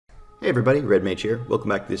Hey everybody, Red Mage here. Welcome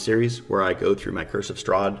back to this series where I go through my Curse of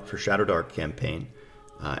Strahd for Shadowdark campaign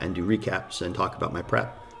and do recaps and talk about my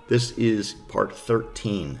prep. This is part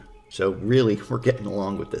 13, so really we're getting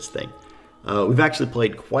along with this thing. We've actually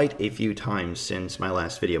played quite a few times since my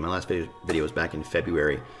last video. My last video was back in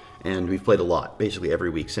February, and we've played a lot, basically every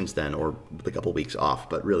week since then, or with a couple weeks off,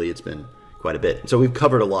 but really it's been quite a bit. So we've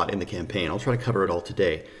covered a lot in the campaign. I'll try to cover it all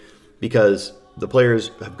today, because the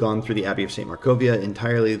players have gone through the Abbey of St Markovia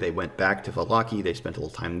entirely. They went back to Vallaki, they spent a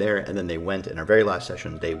little time there, and then they went, in our very last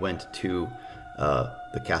session, they went to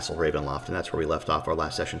the Castle Ravenloft, and that's where we left off our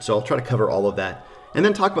last session. So I'll try to cover all of that, and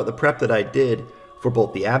then talk about the prep that I did for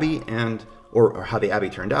both the Abbey and, or how the Abbey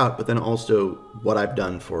turned out, but then also what I've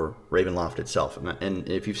done for Ravenloft itself. And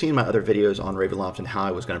if you've seen my other videos on Ravenloft and how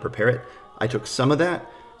I was going to prepare it, I took some of that,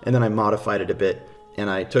 and then I modified it a bit, and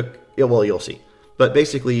I took, well, you'll see. But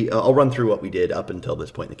basically, I'll run through what we did up until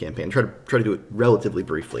this point in the campaign. Try to do it relatively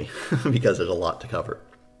briefly, because there's a lot to cover.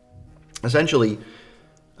 Essentially,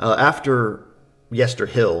 after Yester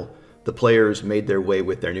Hill, the players made their way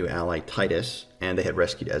with their new ally Titus, and they had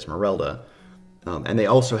rescued Esmeralda. And they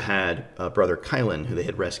also had brother Kylan, who they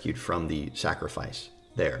had rescued from the sacrifice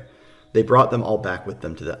there. They brought them all back with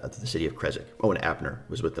them to the city of Krezk. Oh, and Abner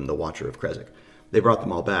was with them, the Watcher of Krezk. They brought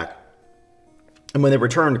them all back. And when they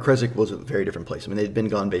returned, Krezk was a very different place. I mean, they'd been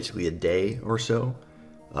gone basically a day or so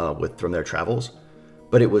from their travels,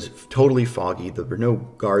 but it was totally foggy. There were no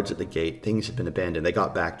guards at the gate. Things had been abandoned. They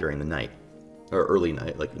got back during the night, or early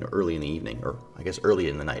night, like, early in the evening, or I guess early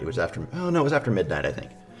in the night. It was after, oh no, it was after midnight, I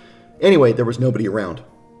think. Anyway, there was nobody around,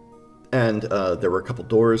 and there were a couple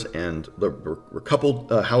doors, and there were a couple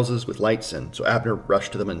houses with lights, and so Abner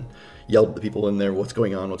rushed to them and yelled at the people in there, what's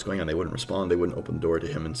going on, what's going on? They wouldn't respond. They wouldn't open the door to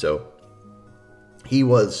him, and so he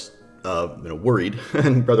was worried,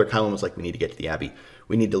 and Brother Kylan was like, we need to get to the Abbey.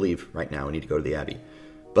 We need to leave right now. We need to go to the Abbey.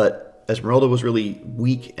 But Esmeralda was really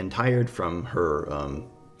weak and tired from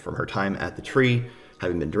her time at the tree,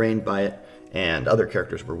 having been drained by it, and other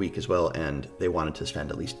characters were weak as well, and they wanted to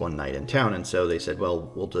spend at least one night in town, and so they said,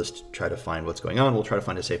 well, we'll just try to find what's going on. We'll try to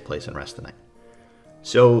find a safe place and rest the night.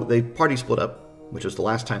 So the party split up, which was the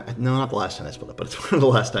last time, no, not the last time they split up, but it's one of the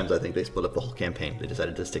last times I think they split up the whole campaign. They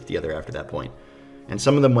decided to stick together after that point. And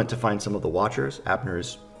some of them went to find some of the Watchers,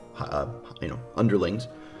 Abner's, underlings,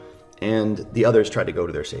 and the others tried to go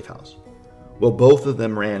to their safe house. Well, both of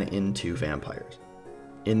them ran into vampires.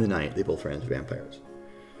 In the night, they both ran into vampires.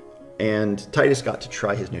 And Titus got to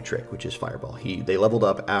try his new trick, which is Fireball. They leveled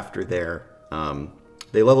up after their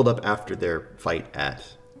fight at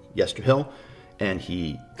Yester Hill, and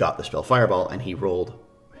he got the spell Fireball, and he rolled.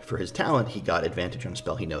 For his talent, he got advantage on a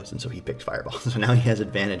spell he knows, and so he picked Fireball. So now he has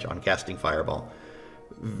advantage on casting Fireball.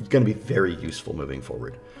 It's going to be very useful moving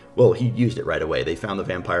forward. Well, he used it right away. They found the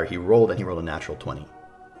vampire, he rolled a natural 20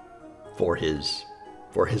 for his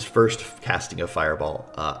first casting of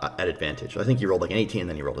Fireball at advantage. I think he rolled like an 18, and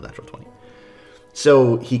then he rolled a natural 20.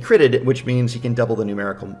 So he critted, which means he can double one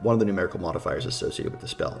of the numerical modifiers associated with the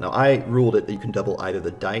spell. Now, I ruled it that you can double either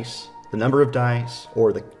the number of dice,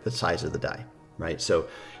 or the size of the die, right? So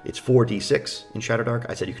it's 4d6 in Shadowdark.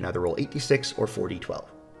 I said you can either roll 8d6 or 4d12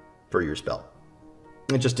 for your spell.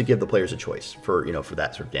 And just to give the players a choice for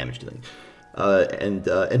that sort of damage dealing.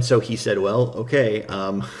 And so he said, well, okay,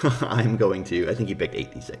 I'm going to, I think he picked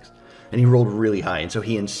 8d6. And he rolled really high, and so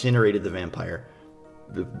he incinerated the vampire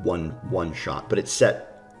with one shot, but it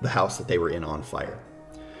set the house that they were in on fire.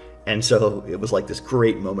 And so it was like this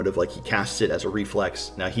great moment of, like, he casts it as a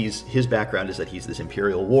reflex. Now his background is that he's this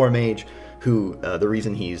Imperial War Mage who, the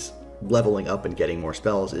reason he's leveling up and getting more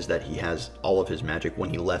spells is that he has all of his magic when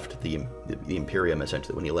he left the Imperium,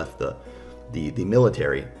 essentially, when he left the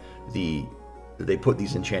military, they put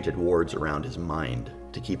these enchanted wards around his mind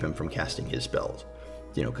to keep him from casting his spells.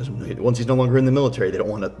 Because once he's no longer in the military, they don't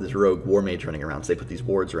want this rogue war mage running around, so they put these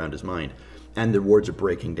wards around his mind. And the wards are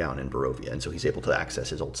breaking down in Barovia, and so he's able to access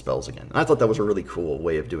his old spells again. And I thought that was a really cool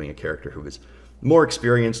way of doing a character who was more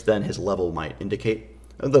experienced than his level might indicate,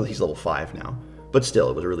 although he's level 5 now. But still,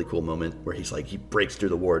 it was a really cool moment where he breaks through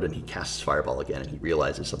the ward and he casts Fireball again, and he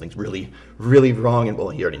realizes something's really, really wrong. And, well,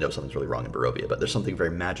 he already knows something's really wrong in Barovia, but there's something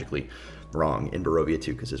very magically wrong in Barovia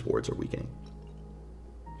too, because his wards are weakening.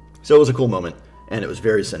 So it was a cool moment, and it was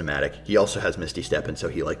very cinematic. He also has Misty Step, and so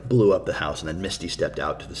he blew up the house and then Misty stepped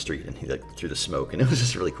out to the street, and he through the smoke, and it was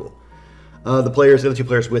just really cool. The other two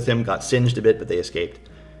players with him got singed a bit, but they escaped.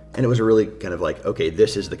 And it was a really kind of okay,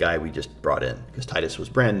 this is the guy we just brought in, because Titus was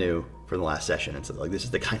brand new from the last session, and so this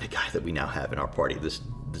is the kind of guy that we now have in our party, this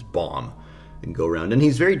bomb that can go around. And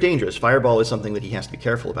he's very dangerous. Fireball is something that he has to be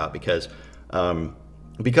careful about, because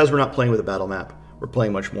we're not playing with a battle map, we're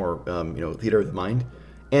playing much more, theater of the mind,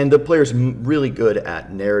 And the player's really good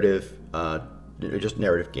at narrative, just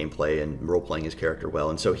narrative gameplay and role-playing his character well.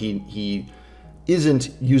 And so he isn't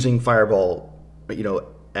using Fireball,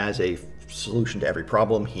 as a solution to every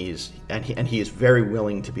problem. He is very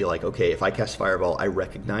willing to be like, okay, if I cast Fireball, I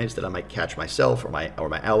recognize that I might catch myself or my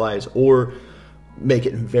allies, or make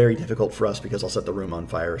it very difficult for us because I'll set the room on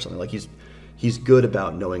fire or something. Like he's good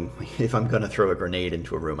about knowing if I'm going to throw a grenade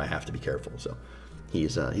into a room, I have to be careful. So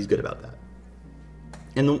he's good about that.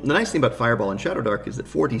 And the nice thing about Fireball and Shadowdark is that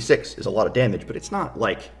 4d6 is a lot of damage, but it's not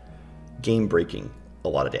like game-breaking a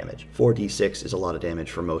lot of damage. 4d6 is a lot of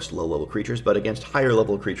damage for most low-level creatures, but against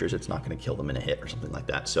higher-level creatures, it's not going to kill them in a hit or something like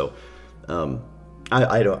that. So I'm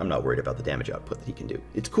not worried about the damage output that he can do.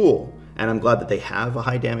 It's cool, and I'm glad that they have a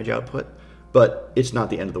high damage output, but it's not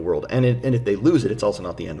the end of the world. And if they lose it, it's also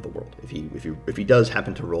not the end of the world. If he does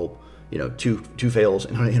happen to roll, two fails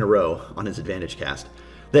in a row on his advantage cast,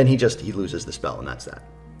 then he loses the spell, and that's that.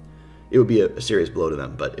 It would be a serious blow to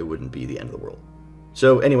them, but it wouldn't be the end of the world.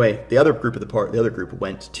 So anyway, the other group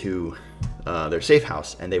went to their safe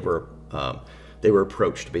house, and they were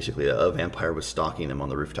approached. Basically, a vampire was stalking them on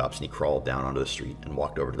the rooftops, and he crawled down onto the street and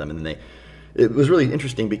walked over to them. And then it was really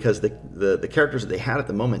interesting because the characters that they had at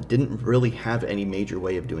the moment didn't really have any major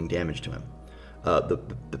way of doing damage to him.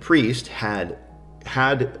 The priest had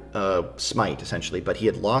smite essentially, but he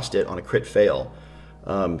had lost it on a crit fail.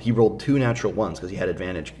 He rolled 2 natural ones because he had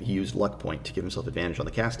advantage. He used luck point to give himself advantage on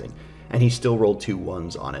the casting, and he still rolled 2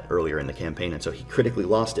 ones on it earlier in the campaign, and so he critically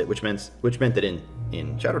lost it, which meant that in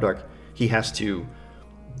Shadowdark he has to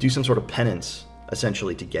do some sort of penance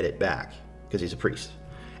essentially to get it back because he's a priest,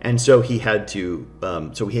 and so he had to.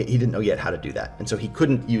 He didn't know yet how to do that, and so he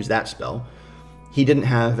couldn't use that spell. He didn't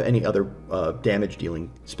have any other damage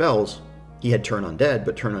dealing spells. He had Turn Undead,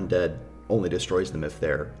 but Turn Undead only destroys them if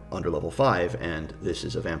they're under level 5, and this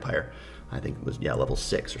is a vampire. I think it was, level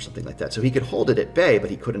 6 or something like that. So he could hold it at bay, but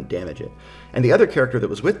he couldn't damage it. And the other character that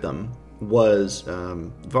was with them was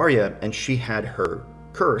Varya, and she had her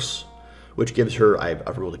Curse, which gives her,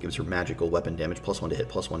 I've ruled it gives her magical weapon damage, +1 to hit,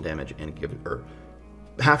 +1 damage, and give her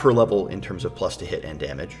half her level in terms of plus to hit and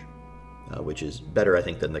damage, which is better, I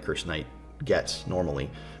think, than the Curse Knight gets normally.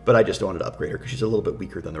 But I just wanted to upgrade her because she's a little bit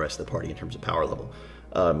weaker than the rest of the party in terms of power level.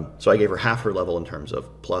 So I gave her half her level in terms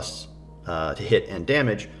of plus to hit and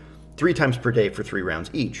damage 3 times per day for 3 rounds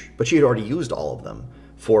each. But she had already used all of them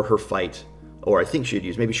for her fight, or I think she had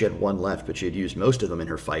used, maybe she had 1 left, but she had used most of them in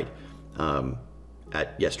her fight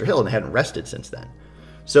at Yester Hill and hadn't rested since then.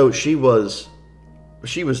 So she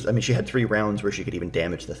had 3 rounds where she could even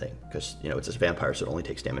damage the thing because, it's this vampire, so it only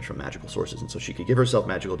takes damage from magical sources. And so she could give herself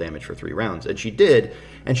magical damage for 3 rounds. And she did,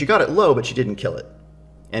 and she got it low, but she didn't kill it.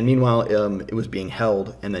 And meanwhile, it was being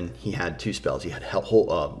held, and then he had 2 spells. He had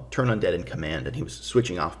Turn Undead and Command, and he was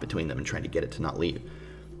switching off between them and trying to get it to not leave.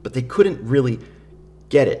 But they couldn't really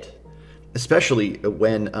get it, especially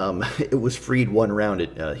when it was freed 1 round.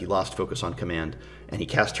 He lost focus on Command, and he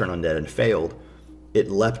cast Turn Undead and failed. It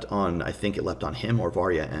leapt on him or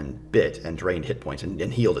Varya and bit and drained hit points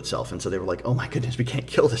and healed itself. And so they were like, oh my goodness, we can't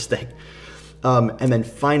kill this thing. And then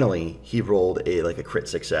finally, he rolled a crit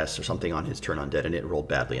success or something on his Turn Undead, and it rolled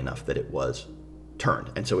badly enough that it was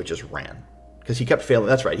turned, and so it just ran because he kept failing.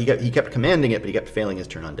 That's right, he kept commanding it, but he kept failing his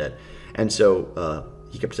Turn Undead, and so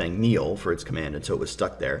he kept saying kneel for its command, and so it was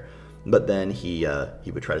stuck there. But then he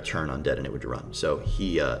would try to Turn Undead, and it would run. So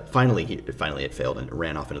he finally it failed, and it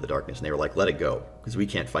ran off into the darkness, and they were like, let it go because we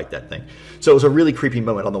can't fight that thing. So it was a really creepy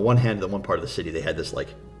moment. On the one hand, in the one part of the city, they had this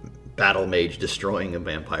battle mage destroying a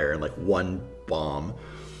vampire in 1 bomb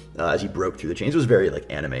as he broke through the chains. It was very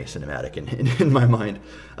anime cinematic in my mind.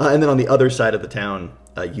 And then on the other side of the town,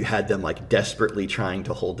 you had them desperately trying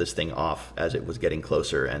to hold this thing off as it was getting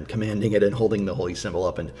closer and commanding it and holding the holy symbol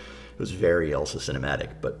up, and it was very also cinematic,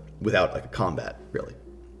 but without a combat really.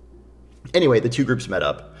 Anyway, the 2 groups met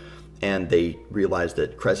up, and they realized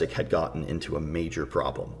that Krezk had gotten into a major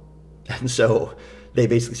problem, and so they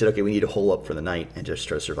basically said, okay, we need to hole up for the night and just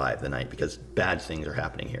try to survive the night because bad things are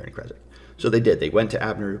happening here in Krezk. So they did. They went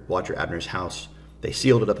to Watcher Abner's house. They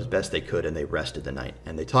sealed it up as best they could, and they rested the night.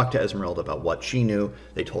 And they talked to Esmeralda about what she knew.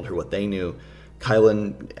 They told her what they knew.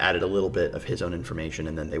 Kylan added a little bit of his own information,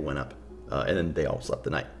 and then they went up. And then they all slept the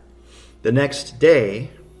night. The next day,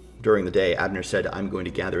 during the day, Abner said, I'm going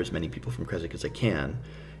to gather as many people from Krezk as I can,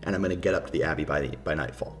 and I'm going to get up to the Abbey by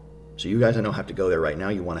nightfall. So you guys, I don't have to go there right now.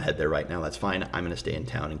 You want to head there right now, that's fine. I'm going to stay in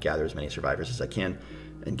town and gather as many survivors as I can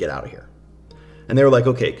and get out of here. And they were like,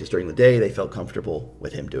 okay, because during the day they felt comfortable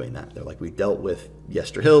with him doing that. They're like, we've dealt with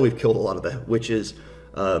Yester Hill, we've killed a lot of the witches.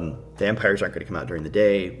 Vampires aren't going to come out during the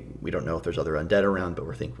day. We don't know if there's other undead around, but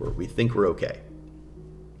we think we're okay.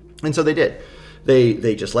 And so they did.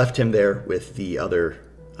 They just left him there with the other,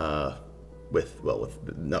 with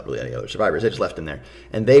not really any other survivors. They just left him there,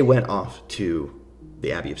 and they went off to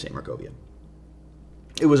the Abbey of St. Markovia.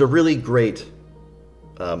 It was a really great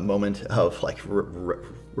moment of like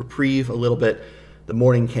reprieve a little bit. The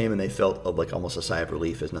morning came and they felt like almost a sigh of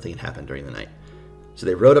relief as nothing had happened during the night. So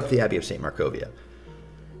they rode up to the Abbey of St. Markovia.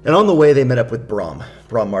 And on the way they met up with Brom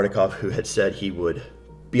Mardukov, who had said he would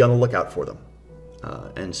be on the lookout for them.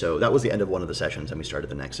 And so that was the end of one of the sessions, and we started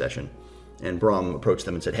the next session. And Brom approached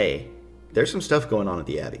them and said, hey, there's some stuff going on at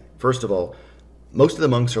the Abbey. First of all, most of the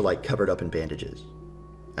monks are like covered up in bandages.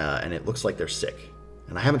 And it looks like they're sick.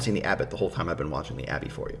 And I haven't seen the abbot the whole time I've been watching the Abbey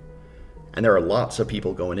for you. And there are lots of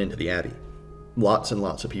people going into the Abbey. Lots and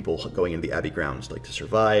lots of people going into the Abbey grounds, like to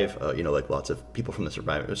survive. Like lots of people from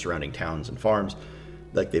the surrounding towns and farms,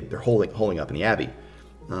 like they're holding up in the Abbey.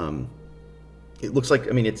 It looks like,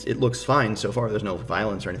 it looks fine so far. There's no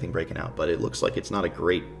violence or anything breaking out, but it looks like it's not a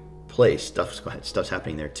great place. Stuff's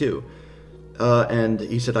happening there too. And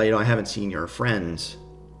he said, I haven't seen your friends.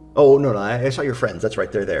 Oh, no, I saw your friends. That's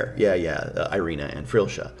right, they're there. Yeah, Irina and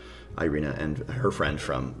Frilsha. Irina and her friend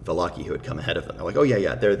from Vallaki who had come ahead of them. They're like, oh,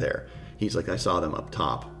 yeah, they're there. He's like, I saw them up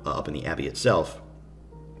top, up in the Abbey itself.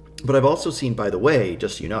 But I've also seen, by the way,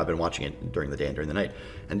 just so you know, I've been watching it during the day and during the night.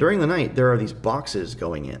 And during the night, there are these boxes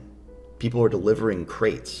going in. People are delivering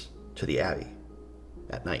crates to the Abbey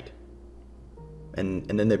at night. And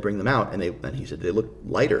then they bring them out, and he said they look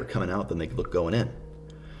lighter coming out than they look going in.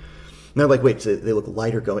 And they're like, wait, so they look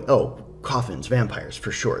lighter going, oh, coffins, vampires,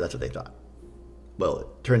 for sure, that's what they thought. Well, it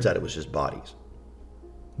turns out it was just bodies.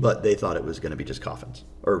 But they thought it was going to be just coffins,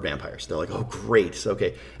 or vampires. They're like, oh, great,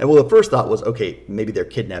 okay. And well, the first thought was, okay, maybe they're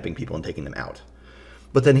kidnapping people and taking them out.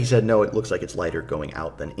 But then he said, no, it looks like it's lighter going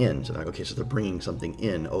out than in. So they're like, okay, so they're bringing something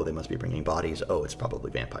in. Oh, they must be bringing bodies. Oh, it's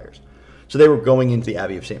probably vampires. So they were going into the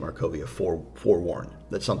Abbey of St. Markovia forewarned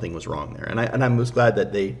that something was wrong there. And I was glad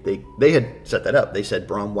that they had set that up. They said,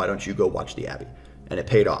 Brom, why don't you go watch the Abbey? And it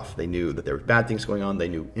paid off. They knew that there were bad things going on. They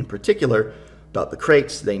knew in particular about the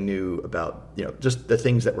crates. They knew about, just the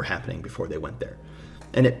things that were happening before they went there.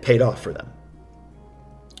 And it paid off for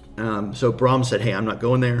them. So Brom said, hey, I'm not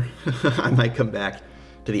going there. I might come back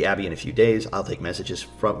to the Abbey in a few days. I'll take messages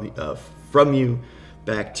from you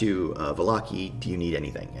back to Vallaki. Do you need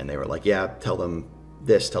anything? And they were like, yeah, tell them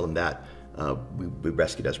this, tell them that. We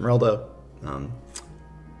rescued Esmeralda.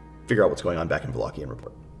 Figure out what's going on back in Vallaki and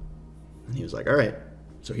report. And he was like, all right.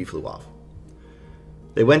 So he flew off.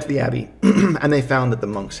 They went to the Abbey, and they found that the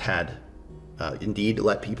monks had indeed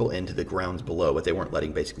let people into the grounds below, but they weren't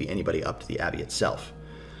letting basically anybody up to the Abbey itself.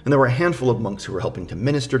 And there were a handful of monks who were helping to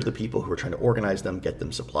minister to the people, who were trying to organize them, get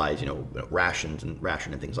them supplies, ration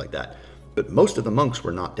and things like that. But most of the monks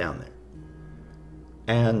were not down there.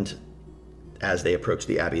 And as they approached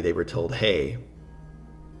the Abbey, they were told, hey,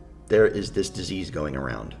 there is this disease going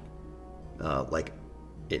around.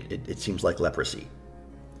 It seems like leprosy.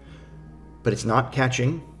 But it's not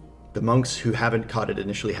catching. The monks who haven't caught it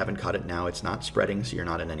initially haven't caught it now. It's not spreading, so you're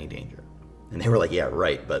not in any danger. And they were like, yeah,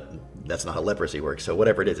 right, but that's not how leprosy works. So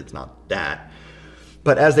whatever it is, it's not that.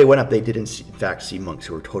 But as they went up, they did in fact see monks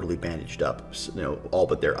who were totally bandaged up, all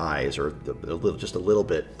but their eyes, or just a little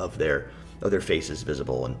bit of their faces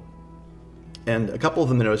visible. And a couple of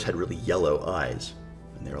them, noticed, had really yellow eyes.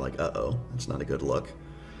 And they were like, uh-oh, that's not a good look.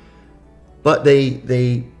 But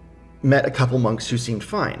they met a couple monks who seemed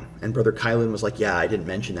fine. And Brother Kylan was like, yeah, I didn't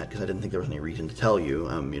mention that because I didn't think there was any reason to tell you.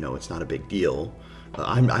 It's not a big deal.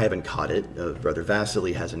 I haven't caught it. Brother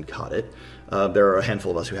Vasily hasn't caught it. There are a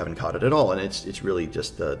handful of us who haven't caught it at all, and it's really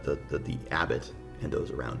just the abbot and those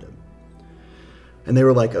around him. And they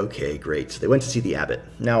were like, okay, great. So they went to see the abbot.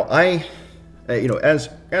 Now,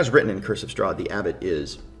 as written in Curse of Strahd, the abbot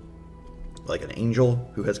is like an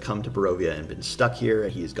angel who has come to Barovia and been stuck here.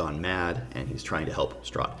 He's gone mad, and he's trying to help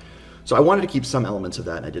Strahd. So I wanted to keep some elements of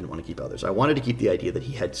that, and I didn't want to keep others. I wanted to keep the idea that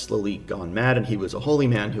he had slowly gone mad, and he was a holy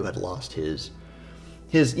man who had lost his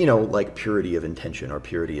purity of intention, or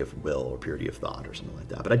purity of will, or purity of thought, or something like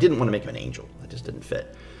that. But I didn't want to make him an angel. That just didn't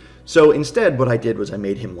fit. So instead, what I did was I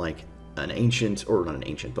made him like an ancient, or not an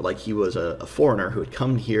ancient, but like he was a foreigner who had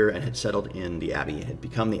come here and had settled in the Abbey and had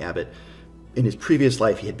become the abbot. In his previous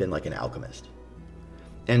life, he had been like an alchemist.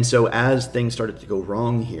 And so as things started to go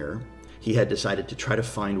wrong here, he had decided to try to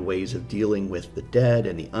find ways of dealing with the dead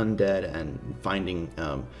and the undead, and finding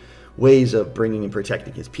ways of bringing and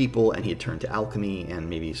protecting his people, and he had turned to alchemy and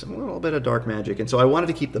maybe a little bit of dark magic. And so I wanted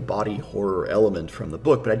to keep the body horror element from the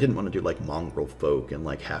book, but I didn't want to do like mongrel folk and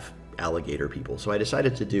like half alligator people. So I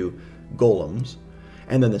decided to do golems,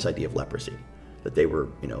 and then this idea of leprosy, that they were,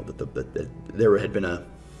 that there had been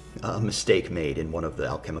mistake made in one of the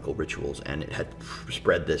alchemical rituals, and it had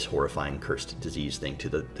spread this horrifying cursed disease thing to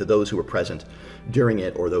those who were present during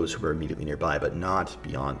it or those who were immediately nearby, but not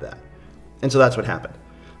beyond that. And so that's what happened.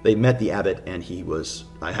 They met the abbot, and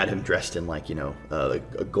I had him dressed in like, a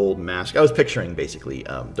gold mask. I was picturing basically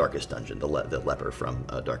Darkest Dungeon, the leper from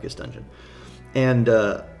Darkest Dungeon. And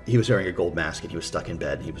he was wearing a gold mask, and he was stuck in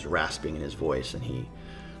bed. He was rasping in his voice, and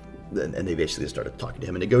they basically started talking to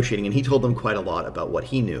him and negotiating, and he told them quite a lot about what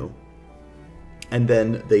he knew. And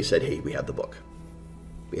then they said, hey, we have the book.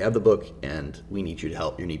 We have the book, and we need you to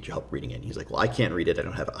help. You need your help reading it. And he's like, well, I can't read it. I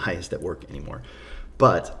don't have eyes that work anymore.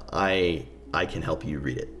 But I can help you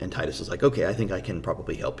read it. And Titus was like, okay, I think I can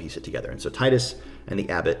probably help piece it together. And so Titus and the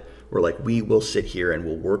abbot were like, we will sit here and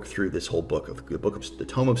we'll work through this whole book of the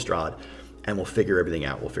Tome of Strahd, and we'll figure everything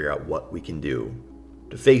out. We'll figure out what we can do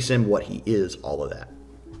to face him, what he is, all of that.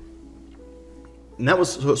 And that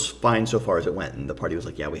was fine so far as it went. And the party was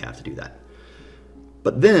like, yeah, we have to do that.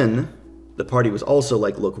 But then the party was also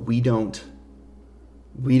like, look, we don't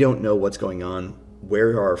know what's going on. Where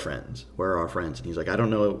are our friends? Where are our friends? And he's like, I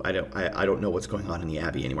don't know. I don't know what's going on in the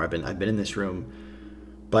Abbey anymore. I've been in this room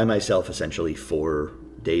by myself essentially for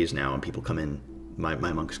days now, and people come in, my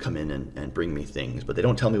monks come in and bring me things, but they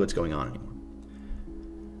don't tell me what's going on anymore.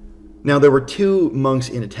 Now, there were 2 monks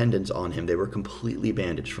in attendance on him. They were completely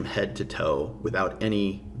bandaged from head to toe without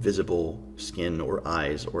any visible skin or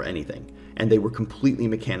eyes or anything. And they were completely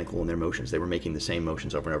mechanical in their motions. They were making the same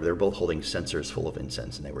motions over and over. They were both holding censers full of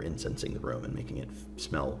incense, and they were incensing the room and making it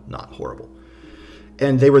smell not horrible.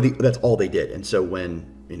 And that's all they did. And so when,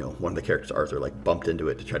 one of the characters, Arthur, like bumped into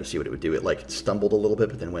it to try to see what it would do, it like stumbled a little bit,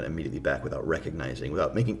 but then went immediately back without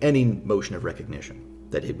making any motion of recognition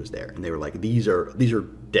that it was there. And they were like, these are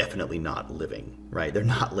definitely not living, right? They're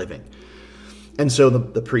not living. And so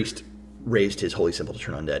the priest raised his holy symbol to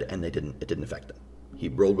turn undead, and it didn't affect them. He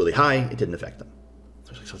rolled really high, it didn't affect them.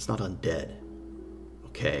 So it's not undead.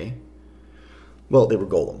 Okay. Well, they were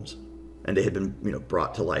golems, and they had been,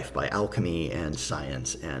 brought to life by alchemy and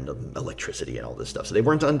science and electricity and all this stuff. So they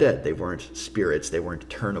weren't undead, they weren't spirits, they weren't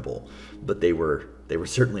turnable, but they were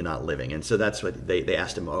certainly not living. And so that's what they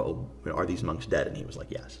asked him, are these monks dead? And he was like,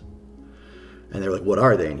 yes. And they were like, what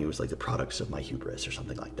are they? And he was like, the products of my hubris, or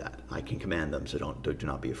something like that. I can command them, so do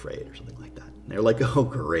not be afraid, or something like that. And they were like, oh,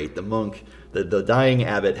 great. The monk, the dying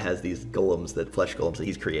abbot has these golems, flesh golems that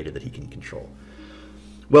he's created that he can control.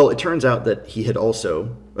 Well, it turns out that he had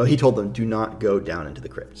also, he told them, do not go down into the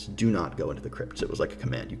crypts. Do not go into the crypts. It was like a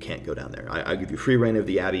command. You can't go down there. I give you free reign of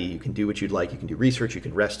the Abbey. You can do what you'd like. You can do research. You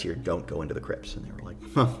can rest here. Don't go into the crypts. And they were like,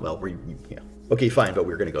 well, okay, fine, but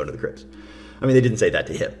we're going to go into the crypts. I mean, they didn't say that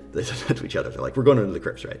to him. They said that to each other. They're like, we're going into the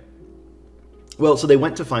crypts, right? Well, so they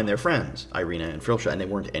went to find their friends, Irina and Frilsha, and they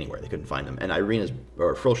weren't anywhere. They couldn't find them. And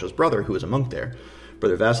Frilsha's brother, who was a monk there,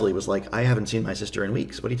 Brother Vasily, was like, I haven't seen my sister in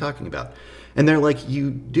weeks. What are you talking about? And they're like,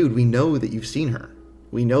 dude, we know that you've seen her.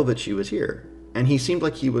 We know that she was here. And he seemed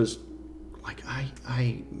like he was like,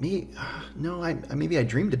 maybe I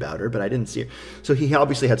dreamed about her, but I didn't see her. So he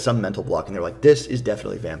obviously had some mental block, and they're like, this is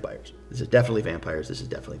definitely vampires. This is definitely vampires. This is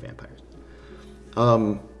definitely vampires.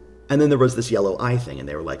 And then there was this yellow eye thing, and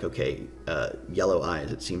they were like, okay, yellow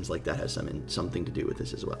eyes, it seems like that has something to do with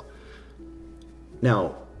this as well.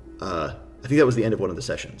 Now, I think that was the end of one of the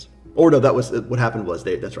sessions. Or no, that was, what happened was,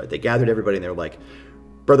 that's right, they gathered everybody, and they were like,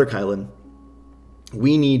 Brother Kylan,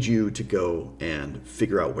 we need you to go and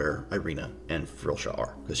figure out where Irina and Frilsha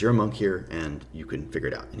are, because you're a monk here, and you can figure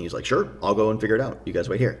it out. And he's like, sure, I'll go and figure it out. You guys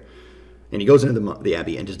wait here. And he goes into the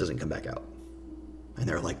Abbey and just doesn't come back out. And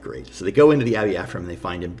they're like, great. So they go into the Abbey after him, and they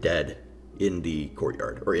find him dead in the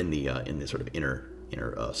courtyard, or in the sort of inner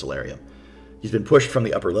solarium. He's been pushed from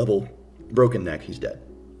the upper level, broken neck, he's dead.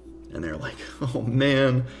 And they're like, oh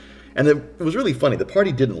man. And it was really funny. The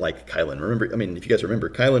party didn't like Kylan. Remember, I mean, if you guys remember,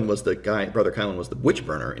 Kylan was the guy, Brother Kylan was the witch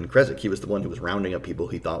burner in Krezk. He was the one who was rounding up people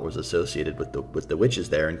he thought was associated with the witches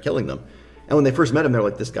there and killing them. And when they first met him, they're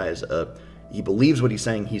like, this guy is he believes what he's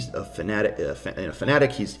saying. He's a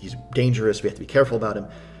fanatic. He's dangerous. We have to be careful about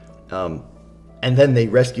him. And then they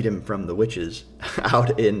rescued him from the witches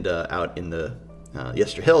out in the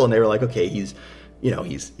Yester Hill, and they were like, okay, he's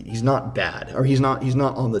not bad, or he's not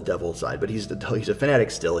on the devil's side, but he's a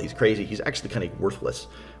fanatic still. He's crazy. He's actually kind of worthless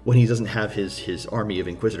when he doesn't have his army of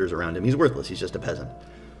inquisitors around him. He's worthless. He's just a peasant.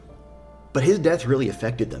 But his death really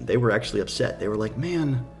affected them. They were actually upset. They were like,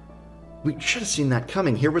 man, we should have seen that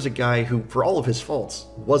coming. Here was a guy who, for all of his faults,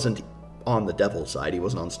 wasn't on the devil's side. He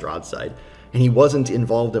wasn't on Strahd's side. And he wasn't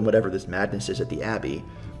involved in whatever this madness is at the Abbey.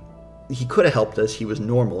 He could have helped us. He was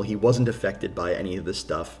normal. He wasn't affected by any of this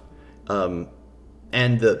stuff. And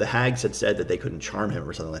And the hags had said that they couldn't charm him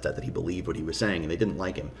or something like that, that he believed what he was saying, and they didn't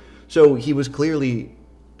like him. So he was clearly,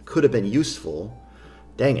 could have been useful.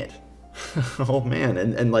 Dang it. Oh, man.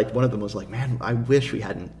 And like, one of them was like, man, I wish we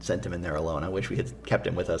hadn't sent him in there alone. I wish we had kept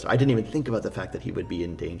him with us. I didn't even think about the fact that he would be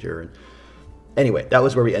in danger. And anyway, that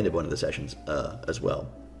was where we ended one of the sessions as well.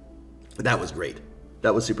 That was great.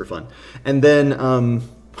 That was super fun. And then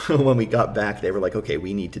when we got back, they were like, okay,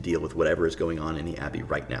 we need to deal with whatever is going on in the Abbey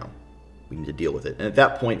right now. We need to deal with it. And at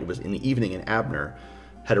that point, it was in the evening, and Abner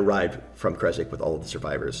had arrived from Krezk with all of the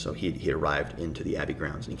survivors. So he arrived into the Abbey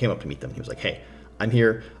grounds, and he came up to meet them. He was like, hey, I'm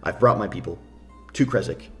here. I've brought my people to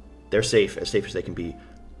Krezk. They're safe as they can be.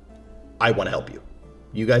 I want to help you.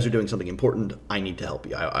 You guys are doing something important. I need to help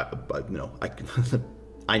you. I'm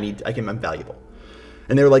valuable.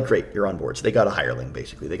 And they were like, great, you're on board. So they got a hireling,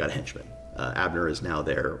 basically. They got a henchman. Abner is now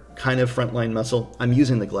their kind of frontline muscle. I'm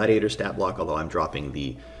using the gladiator stat block, although I'm dropping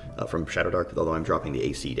the, from Shadowdark, although I'm dropping the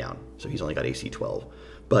AC down. So he's only got AC 12.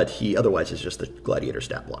 But he otherwise is just the gladiator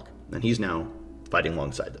stat block. And he's now fighting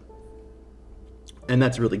alongside them. And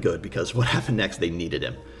that's really good, because what happened next, they needed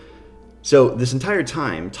him. So this entire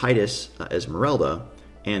time, Titus, Esmeralda,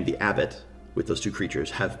 and the abbot, with those two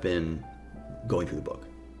creatures, have been going through the book.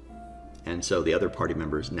 And so the other party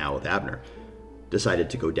members, now with Abner, decided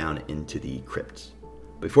to go down into the crypts.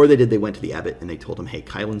 Before they did, they went to the abbot and they told him, hey,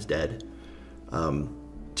 Kylan's dead.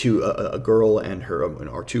 To a girl and her,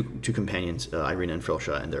 our two companions, Irina and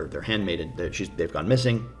Frilsha, and their handmaiden, they've gone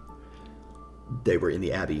missing. They were in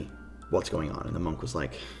the abbey. What's going on? And the monk was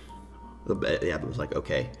like, the abbot was like,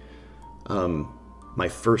 okay. My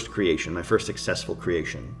first successful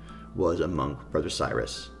creation was a monk, Brother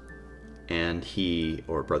Cyrus. And he,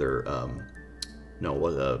 or Brother, I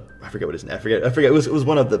forget what his name, I forget, it was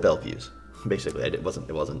one of the Bellevues, basically. It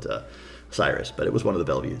wasn't Cyrus, but it was one of the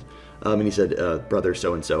Bellevues. And he said, Brother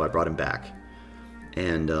so-and-so, I brought him back.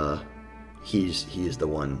 And he is the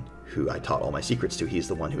one who I taught all my secrets to. He's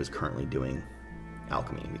the one who is currently doing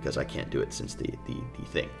alchemy, because I can't do it since the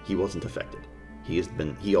thing. He wasn't affected.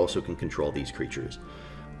 He also can control these creatures.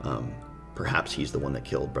 Perhaps he's the one that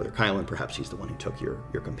killed Brother Kylan. Perhaps he's the one who took your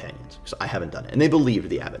companions. So I haven't done it. And they believed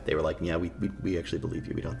the abbot. They were like, yeah, we actually believe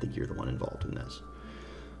you. We don't think you're the one involved in this.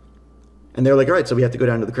 And they were like, all right, so we have to go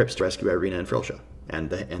down to the crypts to rescue Irina and Frilsha and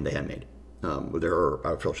the handmaid, with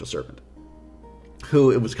our Frilsha's servant,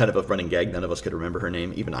 who, it was kind of a running gag. None of us could remember her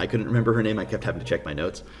name. Even I couldn't remember her name. I kept having to check my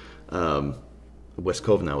notes.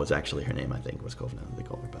 Westkovna was actually her name, I think. Westkovna, they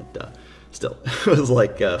call her. But still, it was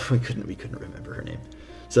like we couldn't remember her name.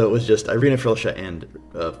 So it was just Irina, Frilsha, and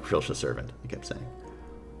Frilsha's servant, I kept saying.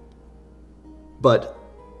 But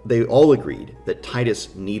they all agreed that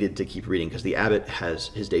Titus needed to keep reading, because the abbot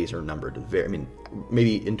his days are numbered.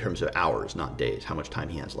 Maybe in terms of hours, not days, how much time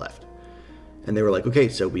he has left. And they were like, okay,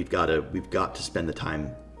 so we've got to spend the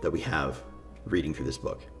time that we have reading through this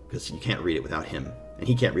book, because you can't read it without him, and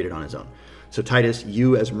he can't read it on his own. So Titus,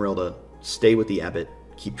 you, Esmeralda, stay with the abbot,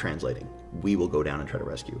 keep translating. We will go down and try to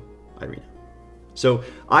rescue Irina. So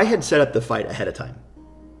I had set up the fight ahead of time,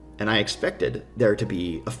 and I expected there to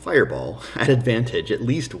be a fireball at advantage at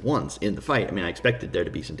least once in the fight. I expected there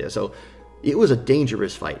to be some damage. So it was a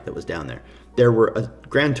dangerous fight that was down there. There were a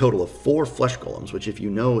grand total of 4 flesh golems, which, if you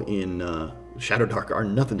know, in Shadowdark are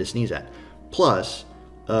nothing to sneeze at. Plus,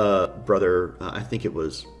 Brother, I think it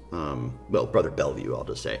was, Brother Bellevue, I'll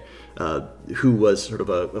just say, who was sort of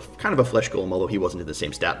a kind of a flesh golem, although he wasn't in the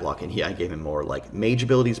same stat block, and I gave him more like mage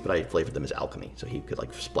abilities, but I flavored them as alchemy, so he could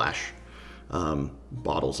like splash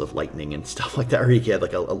bottles of lightning and stuff like that, or he had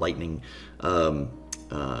like a lightning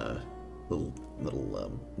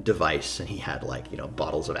little device, and he had like,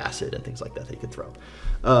 bottles of acid and things like that he could throw,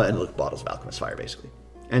 and bottles of alchemist fire, basically.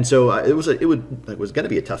 And so it was going to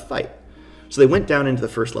be a tough fight. So they went down into the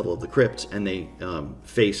first level of the crypt, and they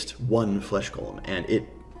faced one flesh golem, and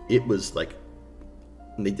it was like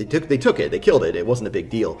they took it, they killed it. It wasn't a big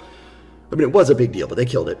deal. It was a big deal, but they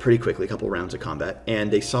killed it pretty quickly. A couple rounds of combat,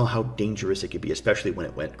 and they saw how dangerous it could be, especially when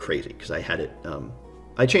it went crazy. Because I had it,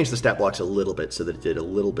 I changed the stat blocks a little bit so that it did a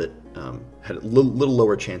little bit, had a little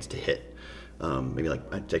lower chance to hit. Maybe like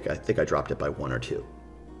I think I dropped it by 1 or 2,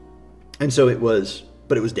 and so it was.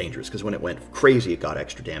 But it was dangerous, because when it went crazy, it got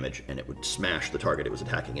extra damage, and it would smash the target it was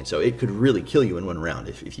attacking. And so it could really kill you in one round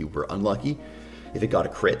if you were unlucky, if it got a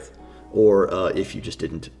crit, or if you just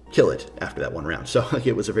didn't kill it after that one round. So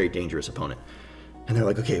it was a very dangerous opponent. And they're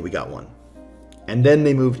like, okay, we got one. And then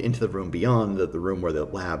they moved into the room beyond, the room where the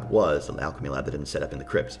lab was, the alchemy lab that had been set up in the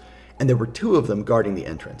crypts. And there were 2 of them guarding the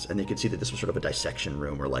entrance. And they could see that this was sort of a dissection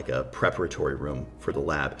room, or like a preparatory room for the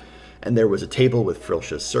lab. And there was a table with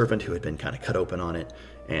Frilsha's servant, who had been kind of cut open on it.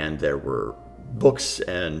 And there were books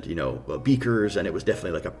and, beakers, and it was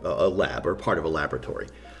definitely like a lab or part of a laboratory.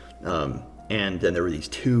 And then there were these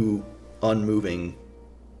two unmoving,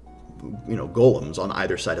 golems on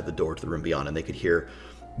either side of the door to the room beyond, and they could hear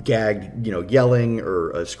gagged, yelling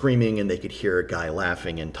or screaming, and they could hear a guy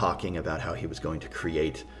laughing and talking about how he was going to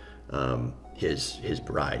create his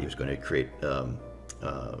bride. He was going to create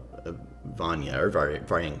Vanya or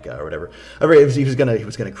Varyanka or whatever. He was going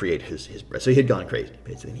to create his bride. So he had gone crazy,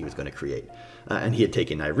 basically. He was going to create, and he had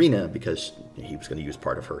taken Irina because he was going to use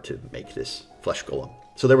part of her to make this flesh golem.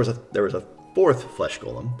 So there was a fourth flesh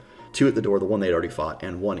golem, two at the door, the one they had already fought,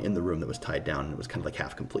 and one in the room that was tied down, and it was kind of like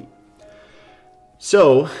half complete.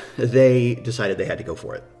 So they decided they had to go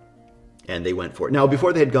for it, and they went for it. Now,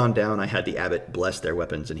 before they had gone down, I had the abbot bless their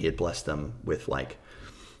weapons, and he had blessed them with like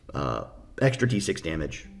extra d6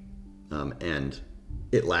 damage, and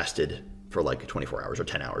it lasted for like 24 hours or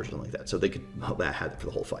 10 hours or something like that. So they could have it for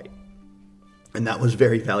the whole fight, and that was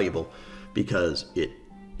very valuable because it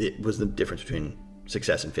was the difference between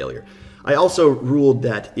success and failure. I also ruled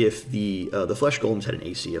that if the flesh golems had an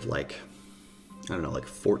AC of like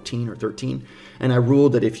 14 or 13, and I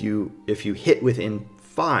ruled that if you hit within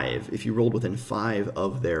 5, if you rolled within 5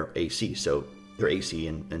 of their AC, so their AC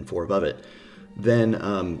and 4 above it, then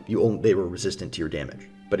they were resistant to your damage.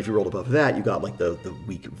 But if you rolled above that, you got like the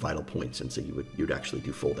weak vital points, and so you'd actually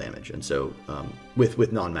do full damage. And so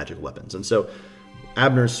with non-magical weapons, and so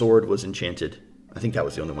Abner's sword was enchanted. I think that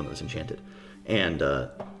was the only one that was enchanted, and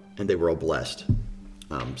they were all blessed,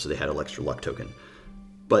 so they had an extra luck token.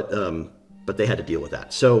 But they had to deal with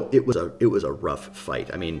that. So it was a rough fight.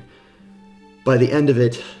 I mean, by the end of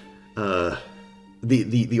it,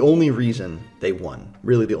 the only reason they won,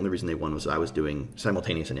 really the only reason they won, was I was doing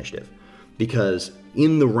simultaneous initiative. Because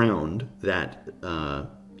in the round that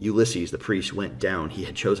Ulysses, the priest, went down, he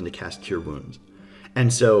had chosen to cast Cure Wounds.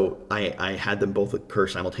 And so I had them both occur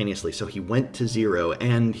simultaneously. So he went to 0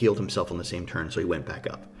 and healed himself on the same turn, so he went back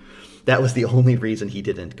up. That was the only reason he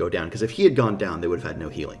didn't go down. Because if he had gone down, they would have had no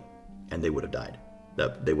healing. And they would have died.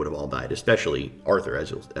 They would have all died, especially Arthur,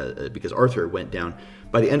 because Arthur went down.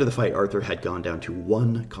 By the end of the fight, Arthur had gone down to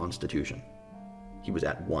 1 constitution. He was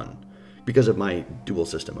at 1 because of my dual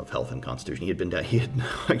system of health and constitution. He had been down. He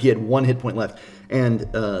had 1 hit point left, and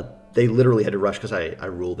they literally had to rush because I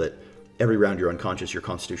rule that every round you're unconscious, your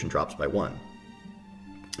constitution drops by 1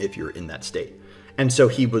 if you're in that state. And so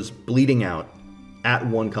he was bleeding out at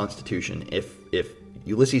 1 constitution. If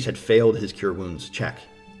Ulysses had failed his Cure Wounds check,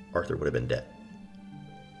 Arthur would have been dead.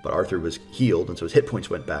 But Arthur was healed, and so his hit points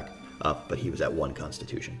went back up, but he was at 1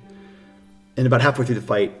 constitution. And about halfway through the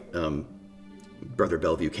fight, Brother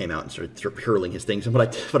Bellevue came out and started hurling his things. And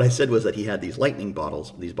what I said was that he had these lightning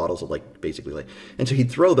bottles, these bottles of basically light. And so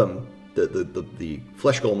he'd throw them, the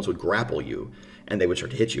flesh golems would grapple you, and they would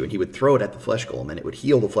start to hit you. And he would throw it at the flesh golem, and it would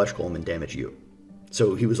heal the flesh golem and damage you.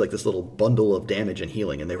 So he was like this little bundle of damage and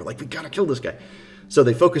healing, and they were like, we gotta kill this guy. So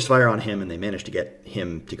they focused fire on him, and they managed to get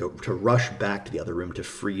him to rush back to the other room to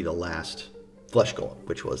free the last flesh golem,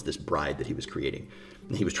 which was this bride that he was creating.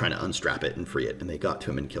 And he was trying to unstrap it and free it, and they got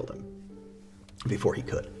to him and killed him before he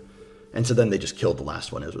could. And so then they just killed the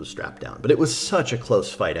last one as it was strapped down. But it was such a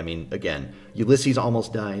close fight. I mean, again, Ulysses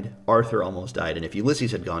almost died, Arthur almost died, and if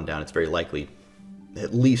Ulysses had gone down, it's very likely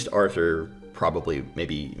at least Arthur, probably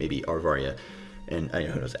maybe Arvaria, and I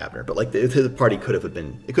know who knows Abner, but like the party could have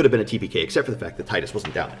been a TPK, except for the fact that Titus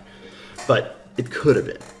wasn't down there. But it could have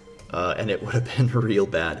been, and it would have been real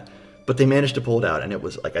bad. But they managed to pull it out, and it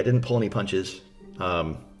was like I didn't pull any punches.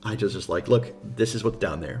 I just like, look, this is what's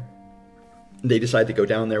down there. They decide to go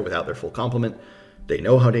down there without their full complement. They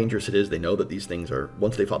know how dangerous it is. They know that these things are,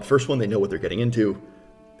 once they fought the first one, they know what they're getting into.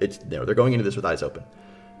 They're going into this with eyes open.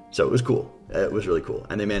 So it was cool. It was really cool,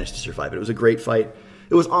 and they managed to survive it. It was a great fight.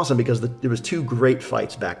 It was awesome because there was 2 great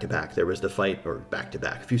fights back to back. There was the fight, or back to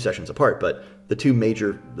back, a few sessions apart, but the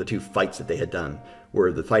two fights that they had done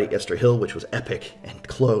were the fight at Yester Hill, which was epic and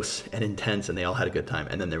close and intense, and they all had a good time.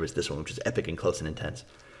 And then there was this one, which was epic and close and intense.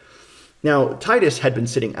 Now, Titus had been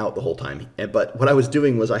sitting out the whole time, but what I was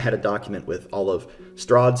doing was I had a document with all of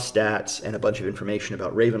Strahd's stats and a bunch of information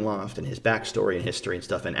about Ravenloft and his backstory and history and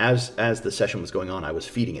stuff. And as the session was going on, I was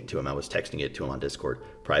feeding it to him. I was texting it to him on Discord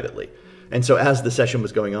privately. And so as the session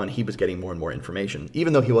was going on, he was getting more and more information.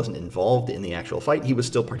 Even though he wasn't involved in the actual fight, he was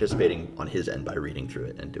still participating on his end by reading through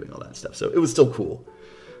it and doing all that stuff. So it was still cool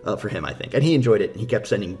for him, I think. And he enjoyed it. And he kept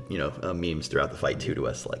sending, memes throughout the fight too to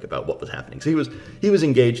us, like about what was happening. So he was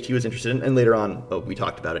engaged. He was interested. And later on, we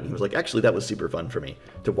talked about it. And he was like, actually, that was super fun for me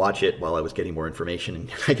to watch it while I was getting more information. And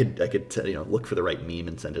I could look for the right meme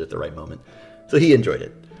and send it at the right moment. So he enjoyed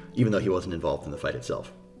it, even though he wasn't involved in the fight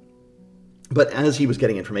itself. But as he was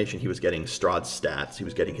getting information, he was getting Strahd's stats, he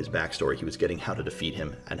was getting his backstory, he was getting how to defeat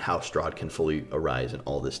him, and how Strahd can fully arise and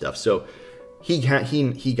all this stuff. So he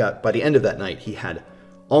got, by the end of that night, he had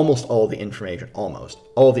almost all the information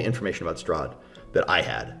about Strahd that I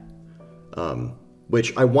had,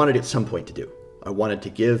 which I wanted at some point to do. I wanted to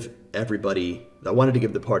give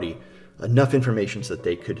the party enough information so that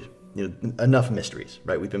they could, enough mysteries,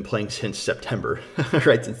 right? We've been playing since September,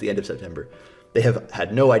 right? Since the end of September. They have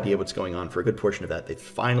had no idea what's going on for a good portion of that. They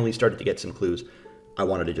finally started to get some clues. I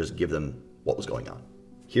wanted to just give them what was going on.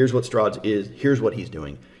 Here's what Strahd's is. Here's what he's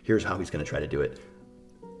doing. Here's how he's going to try to do it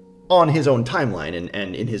on his own timeline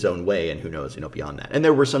and in his own way, and who knows, beyond that. And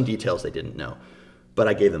there were some details they didn't know, but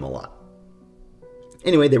I gave them a lot.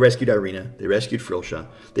 Anyway, they rescued Irina. They rescued Frilsha.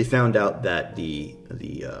 They found out that the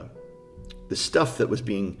stuff that was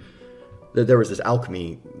being, that there was this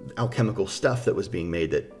alchemical stuff that was being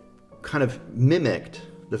made that kind of mimicked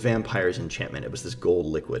the vampire's enchantment. It was this gold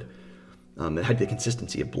liquid. It had the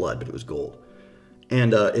consistency of blood, but it was gold.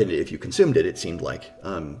 And if you consumed it, it seemed like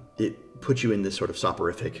it put you in this sort of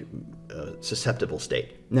soporific, susceptible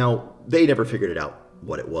state. Now, they never figured it out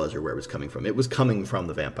what it was or where it was coming from. It was coming from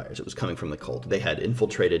the vampires. It was coming from the cult. They had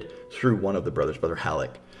infiltrated through one of the brothers, Brother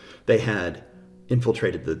Halleck. They had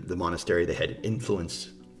infiltrated the monastery. They had influenced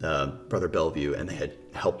Brother Bellevue, and they had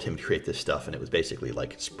helped him create this stuff, and it was basically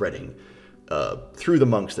like spreading through the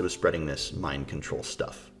monks that was spreading this mind control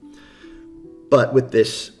stuff. But with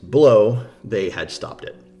this blow, they had stopped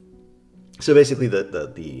it. So basically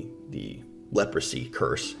the leprosy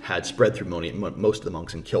curse had spread through most of the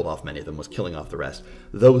monks and killed off many of them, was killing off the rest.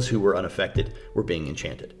 Those who were unaffected were being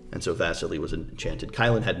enchanted. And so Vasily was enchanted.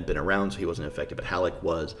 Kylan hadn't been around, so he wasn't affected, but Halleck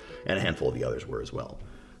was, and a handful of the others were as well.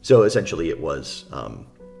 So essentially it was,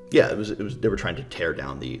 it was they were trying to tear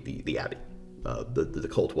down the abbey. The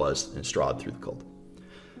cult was, and Strahd through the cult.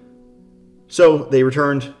 So they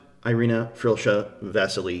returned. Irina, Frilsha,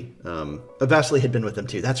 Vasily. Vasily had been with them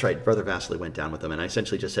too. That's right, Brother Vasily went down with them, and I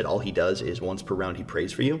essentially just said all he does is once per round he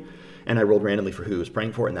prays for you, and I rolled randomly for who he was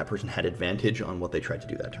praying for, and that person had advantage on what they tried to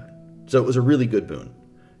do that turn. So it was a really good boon.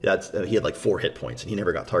 He had like 4 hit points, and he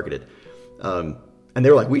never got targeted. And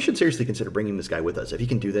they were like, we should seriously consider bringing this guy with us. If he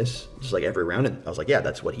can do this, just like every round, and I was like, yeah,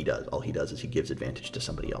 that's what he does. All he does is he gives advantage to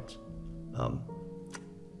somebody else.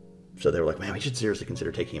 So they were like, man, we should seriously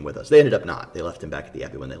consider taking him with us. They ended up not. They left him back at the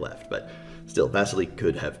Abbey when they left. But still, Vasily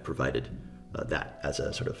could have provided that as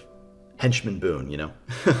a sort of henchman boon,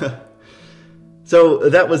 So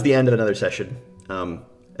that was the end of another session.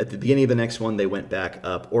 At the beginning of the next one, they went back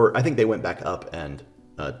up, or I think they went back up and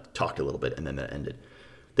talked a little bit, and then that ended.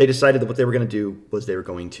 They decided that what they were going to do was they were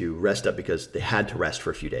going to rest up because they had to rest for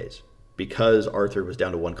a few days. Because Arthur was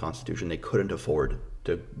down to 1 constitution, they couldn't afford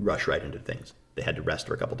to rush right into things. They had to rest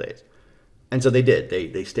for a couple days. And so they did.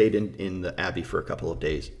 They stayed in the Abbey for a couple of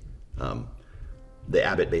days. The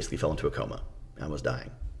abbot basically fell into a coma and was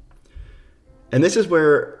dying. And this is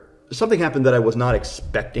where something happened that I was not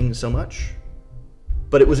expecting so much,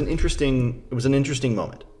 but it was an interesting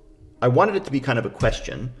moment. I wanted it to be kind of a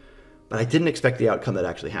question, but I didn't expect the outcome that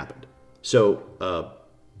actually happened. So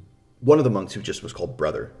one of the monks, who just was called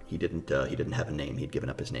Brother, he didn't have a name. He'd given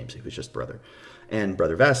up his name, so he was just Brother. And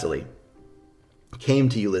Brother Vasily came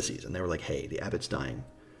to Ulysses, and they were like, hey, the abbot's dying.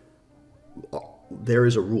 There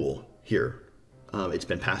is a rule here. It's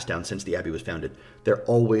been passed down since the abbey was founded. There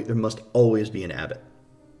must always be an abbot.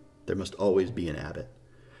 There must always be an abbot.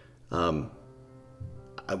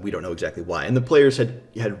 We don't know exactly why. And the players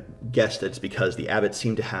had guessed that it's because the abbot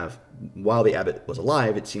seemed to have, while the abbot was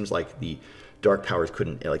alive, it seems like the dark powers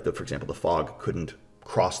couldn't, for example, the fog couldn't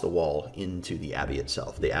cross the wall into the abbey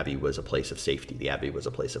itself. The abbey was a place of safety. The abbey was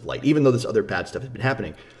a place of light. Even though this other bad stuff had been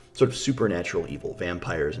happening, sort of supernatural evil,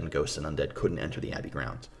 vampires and ghosts and undead couldn't enter the abbey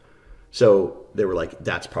grounds. So they were like,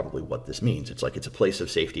 that's probably what this means. It's like it's a place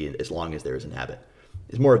of safety as long as there is an abbot.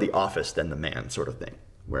 It's more of the office than the man sort of thing,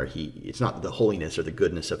 where it's not the holiness or the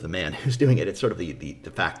goodness of the man who's doing it. It's sort of the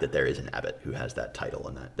fact that there is an abbot who has that title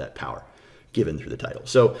and that power given through the title.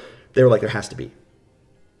 So they were like, there has to be.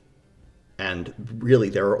 And really,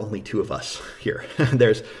 there are only 2 of us here.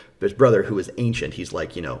 There's Brother, who is ancient. He's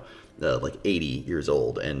like, like 80 years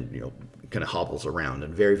old and, kind of hobbles around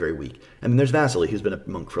and very, very weak. And then there's Vasily, who's been a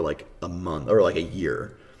monk for like a month or like a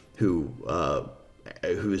year, who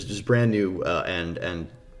is just brand new and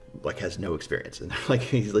like has no experience. And like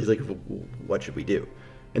he's like, what should we do?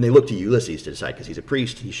 And they look to Ulysses to decide, because he's a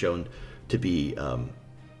priest. He's shown to be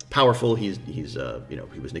powerful. He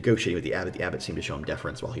was negotiating with the abbot. The abbot seemed to show him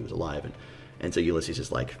deference while he was alive, and so Ulysses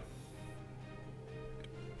is like,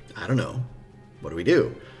 I don't know, what do we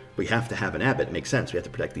do? we have to have an abbot. It makes sense. We have to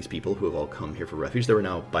protect these people who have all come here for refuge. There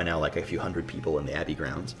were by now like a few hundred people in the abbey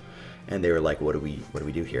grounds, and they were like, what do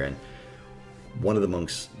we do here? And one of the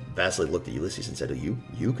monks, Vasily, looked at Ulysses and said,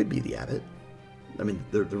 you could be the abbot. I mean,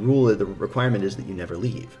 the requirement is that you never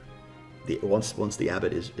leave. Once the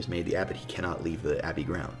abbot is made the abbot, he cannot leave the abbey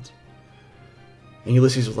grounds. And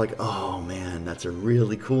Ulysses was like, oh man, that's a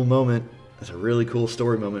really cool moment. That's a really cool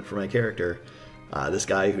story moment for my character. This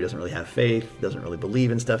guy who doesn't really have faith, doesn't really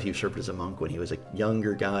believe in stuff. He served as a monk when he was a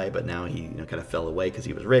younger guy, but now he kind of fell away because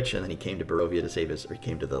he was rich, and then he came to Barovia to save he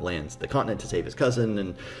came to the continent to save his cousin,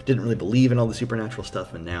 and didn't really believe in all the supernatural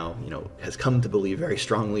stuff, and now, has come to believe very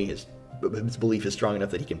strongly. His belief is strong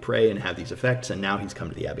enough that he can pray and have these effects, and now he's come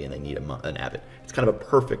to the abbey and they need an abbot. It's kind of a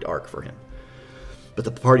perfect arc for him. But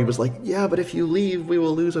the party was like, yeah, but if you leave, we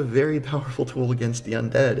will lose a very powerful tool against the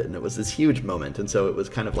undead. And it was this huge moment. And so it was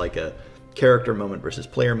kind of like a character moment versus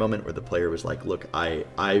player moment, where the player was like, look, I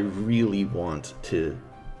really want to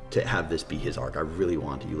have this be his arc. I really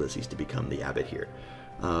want Ulysses to become the abbot here.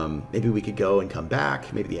 Maybe we could go and come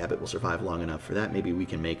back. Maybe the abbot will survive long enough for that. Maybe we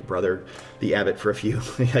can make brother the abbot for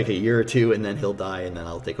like a year or two, and then he'll die, and then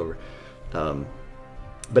I'll take over.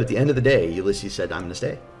 But at the end of the day, Ulysses said, I'm going to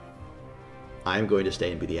stay. I'm going to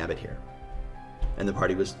stay and be the abbot here. And the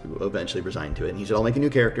party was eventually resigned to it. And he said, I'll make a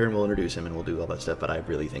new character and we'll introduce him and we'll do all that stuff, but I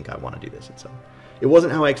really think I want to do this. And so it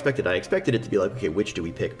wasn't how I expected. I expected it to be like, okay, which do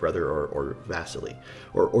we pick, brother or Vasily?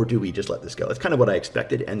 Or do we just let this go? That's kind of what I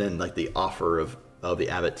expected. And then like the offer of the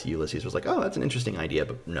abbot to Ulysses was like, oh, that's an interesting idea,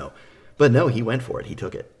 but no. But no, he went for it. He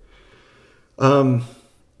took it. And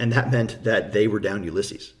that meant that they were down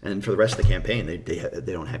Ulysses. And for the rest of the campaign,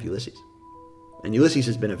 they don't have Ulysses. And Ulysses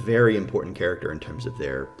has been a very important character in terms of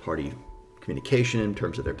their party communication, in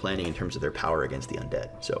terms of their planning, in terms of their power against the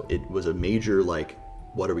undead. So it was a major, like,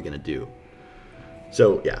 what are we going to do?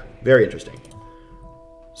 So, yeah, very interesting.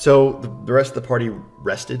 So the rest of the party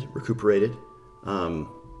rested, recuperated.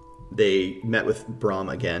 They met with Brahm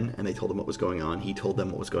again, and they told him what was going on. He told them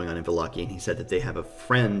what was going on in Vallaki, and he said that they have a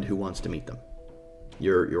friend who wants to meet them.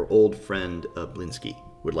 Your old friend, Blinsky,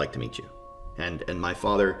 would like to meet you. And my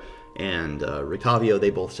father and Rictavio, they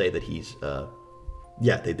both say that he's,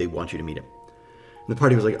 they want you to meet him. And the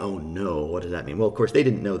party was like, oh no, what does that mean? Well, of course, they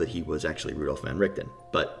didn't know that he was actually Rudolf van Richten,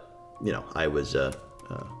 but, I was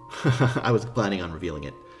I was planning on revealing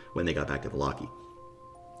it when they got back to Vallaki.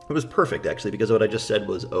 It was perfect, actually, because what I just said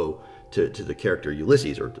was, to the character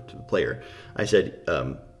Ulysses, or to the player, I said,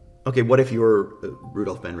 okay, what if you're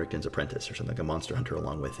Rudolf van Richten's apprentice or something, like a monster hunter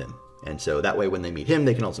along with him? And so that way when they meet him,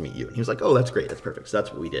 they can also meet you. And he was like, oh, that's great, that's perfect. So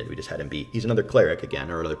that's what we did. We just had him be, he's another cleric again,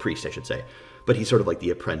 or another priest, I should say. But he's sort of like the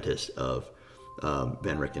apprentice of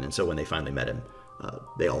Van Richten. And so when they finally met him,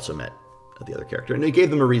 they also met the other character. And it gave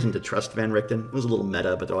them a reason to trust Van Richten. It was a little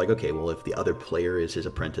meta, but they're like, okay, well, if the other player is his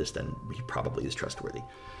apprentice, then he probably is trustworthy.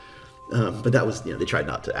 But that was, they tried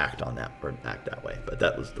not to act on that, or act that way. But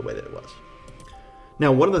that was the way that it was.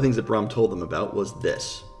 Now, one of the things that Brahm told them about was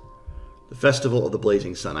this. The Festival of the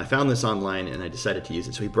Blazing Sun. I found this online and I decided to use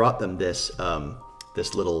it. So he brought them this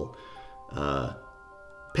this little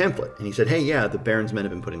pamphlet. And he said, hey, yeah, the Baron's men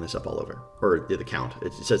have been putting this up all over. Or the Count.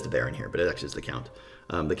 It says the Baron here, but it actually is the Count.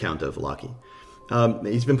 The Count of Vallaki.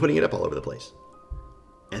 He's been putting it up all over the place.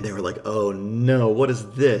 And they were like, oh no, what is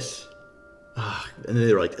this? And then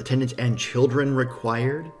they were like, attendance and children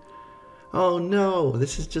required? Oh no,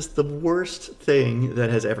 this is just the worst thing that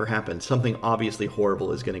has ever happened. Something obviously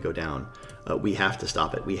horrible is going to go down. We have to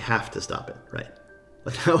stop it. We have to stop it, right?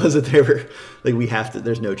 Like, that was what they were, like, we have to,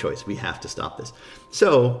 there's no choice. We have to stop this.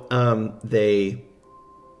 So they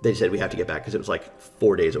said we have to get back, because it was like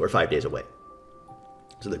 4 days or 5 days away.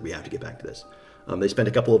 So that we have to get back to this. They spent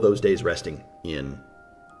a couple of those days resting in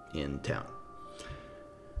town.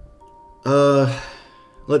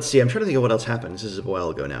 Let's see, I'm trying to think of what else happened. This is a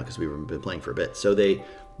while ago now, because we've been playing for a bit. So they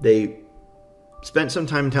spent some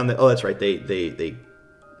time in town. Oh, that's right. They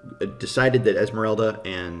decided that Esmeralda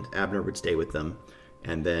and Abner would stay with them.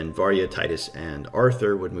 And then Varya, Titus, and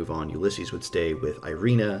Arthur would move on. Ulysses would stay with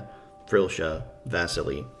Irina, Frilsha,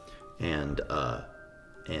 Vasily, and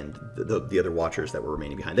the other watchers that were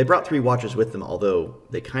remaining behind. They brought 3 watchers with them, although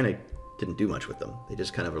they kind of didn't do much with them. They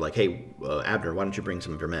just kind of were like, hey, Abner, why don't you bring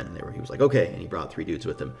some of your men? And he was like, okay. And he brought 3 dudes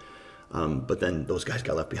with him. But then those guys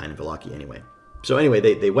got left behind in Vallaki anyway. So anyway,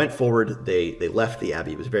 they went forward. They left the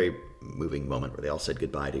Abbey. It was a very moving moment where they all said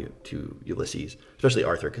goodbye to Ulysses, especially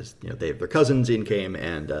Arthur, because their cousins in came,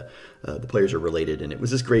 and the players are related. And it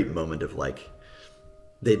was this great moment of, like,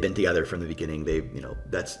 they'd been together from the beginning.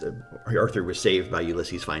 Arthur was saved by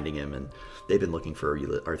Ulysses finding him, and they've been looking for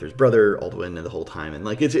Arthur's brother, Aldwin, the whole time. And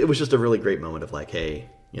like, it was just a really great moment of like, hey,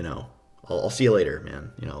 I'll see you later,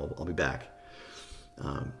 man. You know, I'll be back.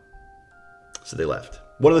 So they left.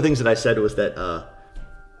 One of the things that I said was that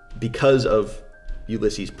because of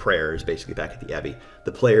Ulysses' prayers, basically back at the Abbey,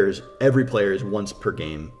 every player is once per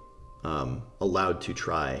game allowed to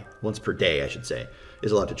try, once per day, I should say,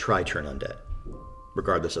 is allowed to try turn undead,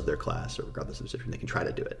 regardless of their class or regardless of the situation. They can try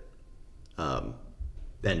to do it.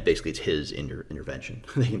 And basically it's his intervention.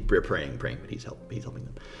 They're praying, but he's helping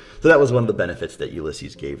them. So that was one of the benefits that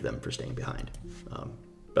Ulysses gave them for staying behind.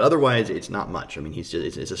 But otherwise, it's not much. I mean, it's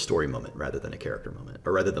a story moment rather than a character moment,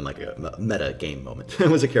 or rather than like a meta game moment. It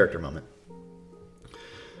was a character moment.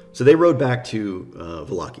 So they rode back to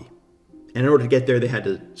Vallaki. And in order to get there, they had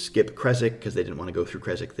to skip Krezk because they didn't want to go through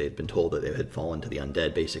Krezk. They had been told that they had fallen to the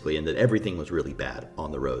undead, basically, and that everything was really bad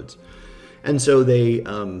on the roads. And so they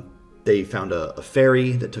found a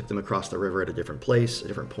ferry that took them across the river at a different place, a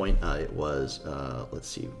different point. It was, let's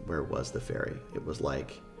see, where was the ferry? It was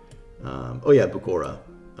like, oh yeah, Bukora,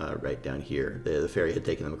 right down here. The ferry had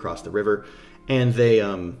taken them across the river, and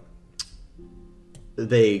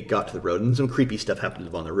they got to the road, and some creepy stuff happened to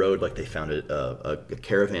them on the road. Like they found a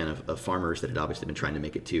caravan of farmers that had obviously been trying to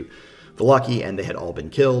make it to Vallaki, and they had all been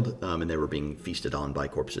killed, and they were being feasted on by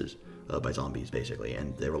corpses. By zombies, basically,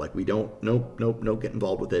 and they were like, "We don't, nope, get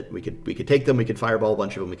involved with it. We could take them, we could fireball a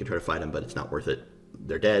bunch of them, we could try to fight them, but it's not worth it.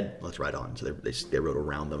 They're dead. Let's ride on." So they rode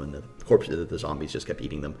around them, and the corpses, the zombies, just kept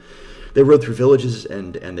eating them. They rode through villages,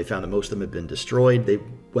 and they found that most of them had been destroyed. They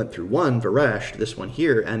went through one, Varesh, this one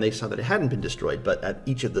here, and they saw that it hadn't been destroyed. But at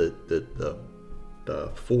each of the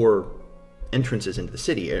 4 entrances into the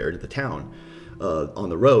city or to the town on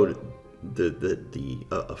the road,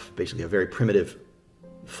 basically a very primitive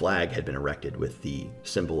flag had been erected with the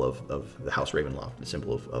symbol of the House Ravenloft, the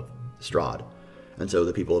symbol of Strahd, and so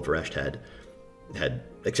the people of Varesh had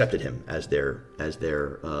accepted him as their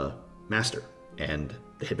master, and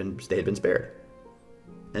they had been spared.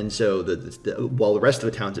 And so while the rest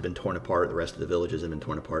of the towns had been torn apart, the rest of the villages had been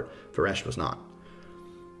torn apart, Varesh was not.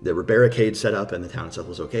 There were barricades set up, and the town itself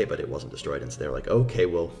was okay, but it wasn't destroyed. And so they were like, okay,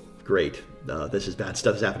 well, great. This is bad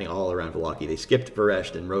stuff is happening all around Vallaki. They skipped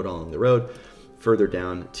Varesh and rode along the road further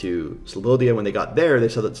down to Slobodia. When they got there, they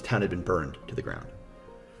saw that the town had been burned to the ground.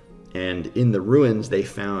 And in the ruins, they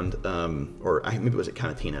found, maybe it was at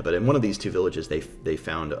Kanatina, but in one of these 2 villages, they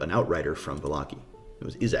found an outrider from Vallaki. It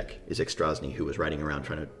was Izek Strasny, who was riding around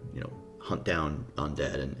trying to, hunt down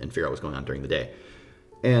undead and figure out what's going on during the day.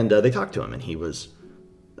 And they talked to him, and he was,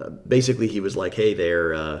 basically, he was like, hey,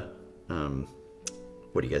 they're,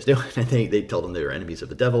 what are you guys doing? And they told him they were enemies of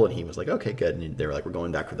the devil, and he was like, okay, good. And they were like, we're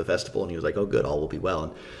going back for the festival, and he was like, oh, good, all will be well.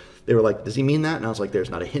 And they were like, does he mean that? And I was like, there's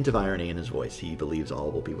not a hint of irony in his voice. He believes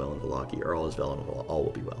all will be well in Vallaki, or all is well and all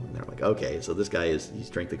will be well. And they're like, okay, so this guy he's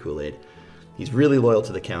drank the Kool-Aid. He's really loyal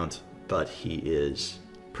to the Count, but he is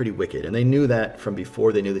pretty wicked. And they knew that from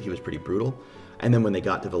before. They knew that he was pretty brutal. And then when they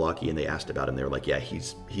got to Vallaki and they asked about him, they were like, yeah,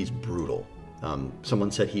 he's brutal.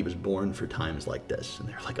 Someone said he was born for times like this, and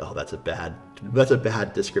they're like, "Oh, that's a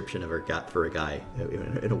bad description for a guy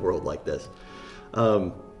in a world like this."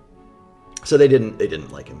 So they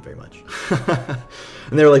didn't like him very much,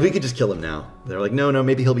 and they were like, "We could just kill him now." They're like, "No,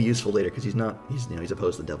 maybe he'll be useful later because he's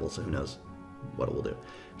opposed to the devil, so who knows what it will do."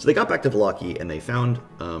 So they got back to Vallaki and they found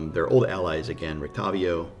their old allies again,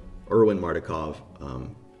 Rictavio, Erwin Mardukov,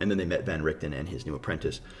 and then they met Van Richten and his new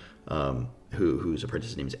apprentice. Whose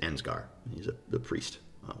apprentice's name is Ansgar. He's the priest,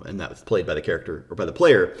 and that was played by the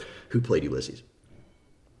player who played Ulysses.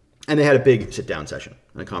 And they had a big sit-down session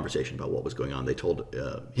and a conversation about what was going on. They told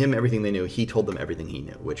him everything they knew. He told them everything he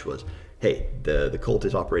knew, which was, hey, the cult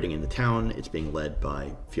is operating in the town. It's being led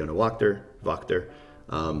by Fiona Wachter.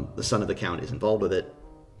 The son of the Count is involved with it.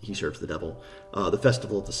 He serves the devil. The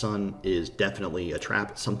Festival of the Sun is definitely a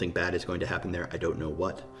trap. Something bad is going to happen there. I don't know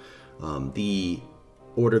what. The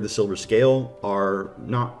Order of the Silver Scale are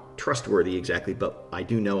not trustworthy exactly, but I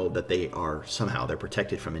do know that they're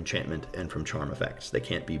protected from enchantment and from charm effects. They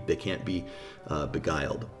can't be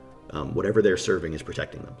beguiled. Whatever they're serving is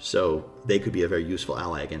protecting them. So they could be a very useful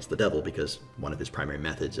ally against the devil, because one of his primary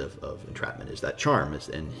methods of entrapment is that charm,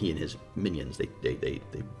 and he and his minions, they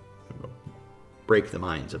break the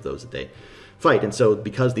minds of those that they fight. And so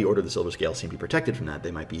because the Order of the Silver Scale seem to be protected from that,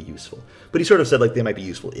 they might be useful. But he sort of said like they might be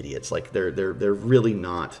useful idiots. Like they're really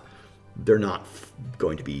not, they're not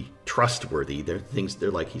going to be trustworthy.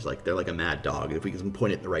 They're like a mad dog. If we can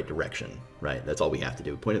point it in the right direction, right? That's all we have to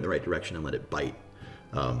do. Point it in the right direction and let it bite.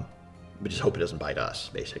 We just hope it doesn't bite us,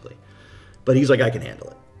 basically. But he's like, I can handle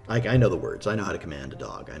it. I know the words. I know how to command a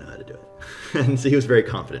dog. I know how to do it. And so he was very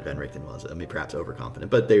confident, Van Richten was. I mean, perhaps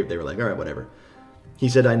overconfident. But they were like, all right, whatever. He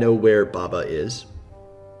said, I know where Baba is.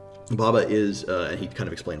 Baba is, and he kind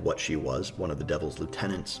of explained what she was, one of the devil's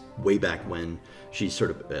lieutenants way back when. She's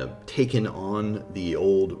sort of taken on the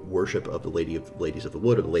old worship of the Ladies of the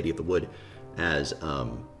Wood, or the Lady of the Wood, as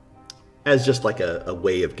just like a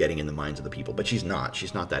way of getting in the minds of the people. But she's not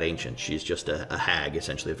that ancient. She's just a hag,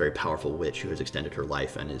 essentially, a very powerful witch who has extended her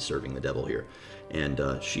life and is serving the devil here. And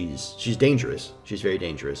she's dangerous. She's very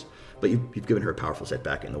dangerous. But you've given her a powerful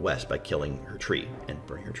setback in the west by killing her tree and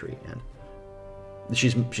burning her tree. And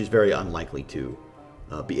she's very unlikely to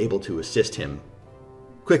be able to assist him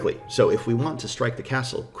quickly. So if we want to strike the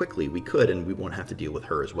castle quickly, we could, and we won't have to deal with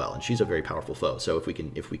her as well. And she's a very powerful foe. So if we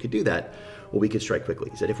could do that, well, we could strike quickly.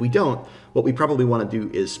 He said if we don't, what we probably want to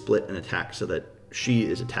do is split an attack so that she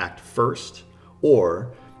is attacked first,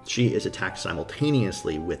 or she is attacked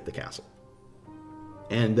simultaneously with the castle.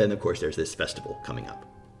 And then, of course, there's this festival coming up.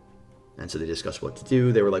 And so they discussed what to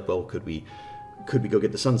do. They were like, well, could we go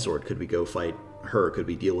get the Sun Sword? Could we go fight her? Could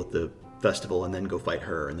we deal with the festival and then go fight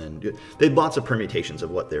her? And then they had lots of permutations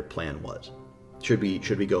of what their plan was. Should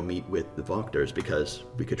we go meet with the Vokters, because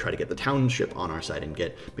we could try to get the township on our side and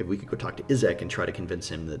maybe we could go talk to Izek and try to convince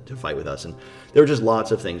him to fight with us. And there were just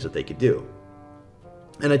lots of things that they could do.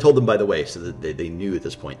 And I told them, by the way, so that they knew at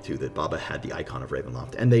this point, too, that Baba had the icon of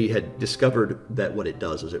Ravenloft. And they had discovered that what it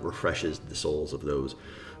does is it refreshes the souls of those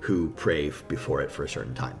who pray before it for a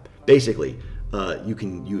certain time. Basically,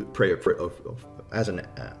 you pray as an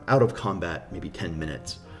out of combat, maybe 10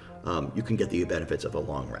 minutes. You can get the benefits of a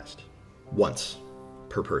long rest once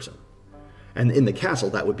per person. And in the castle,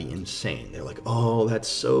 that would be insane. They're like, oh, that's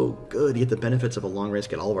so good. You get the benefits of a long rest,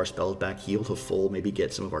 get all of our spells back, heal to full, maybe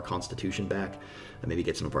get some of our constitution back, and maybe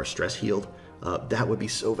get some of our stress healed. That would be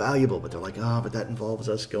so valuable. But they're like, oh, but that involves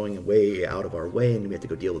us going way out of our way, and we have to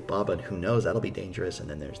go deal with Baba, and who knows, that'll be dangerous. And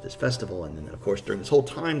then there's this festival, and then, of course, during this whole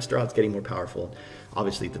time, Strahd's getting more powerful.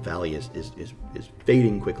 Obviously, the valley is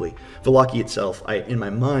fading quickly. Vallaki itself, in my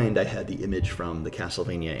mind, I had the image from the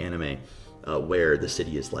Castlevania anime, where the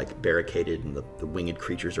city is like barricaded and the winged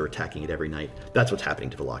creatures are attacking it every night. That's what's happening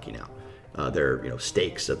to Vallaki now. There are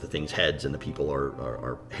stakes of the thing's heads, and the people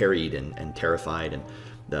are harried and terrified, and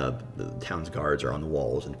the town's guards are on the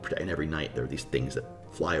walls, and every night there are these things that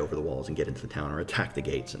fly over the walls and get into the town or attack the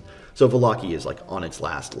gates. And so Vallaki is like on its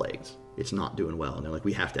last legs. It's not doing well, and they're like,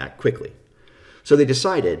 we have to act quickly. So they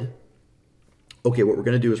decided, okay, what we're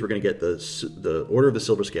going to do is we're going to get the Order of the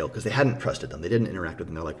Silver Scale, because they hadn't trusted them. They didn't interact with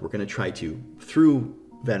them. They're like, we're going to try to, through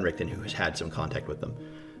Van Richten, who has had some contact with them,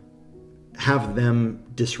 have them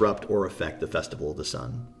disrupt or affect the Festival of the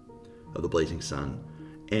Sun, of the Blazing Sun,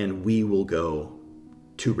 and we will go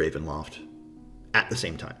to Ravenloft at the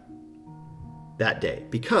same time that day,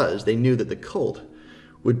 because they knew that the cult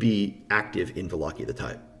would be active in Vallaki at the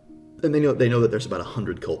time. And they know that there's about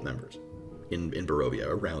 100 cult members in Barovia,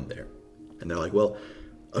 around there. And they're like, well,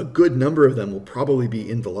 a good number of them will probably be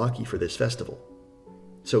in Vallaki for this festival.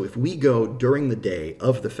 So if we go during the day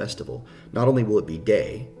of the festival, not only will it be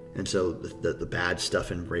day, and so the bad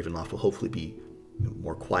stuff in Ravenloft will hopefully be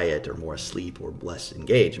more quiet or more asleep or less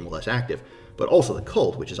engaged and less active, but also the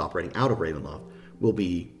cult, which is operating out of Ravenloft, will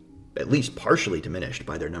be at least partially diminished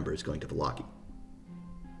by their numbers going to Vallaki.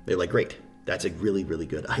 They're like, great, that's a really, really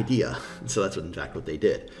good idea. So that's in fact what they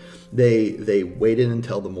did. They waited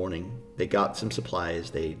until the morning. They got some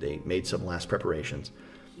supplies. They made some last preparations,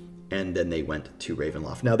 and then they went to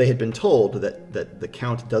Ravenloft. Now, they had been told that the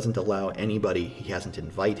Count doesn't allow anybody he hasn't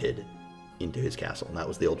invited into his castle. And that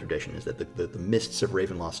was the old tradition, is that the mists of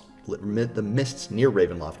Ravenloft, the mists near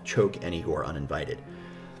Ravenloft choke any who are uninvited.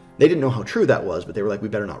 They didn't know how true that was, but they were like, we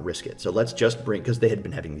better not risk it. So let's just bring, because they had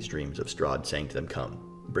been having these dreams of Strahd saying to them,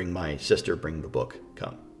 come, bring my sister, bring the book,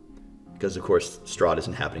 come. Because, of course, Strahd is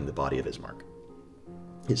inhabiting the body of Ismark.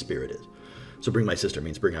 His spirit is. So bring my sister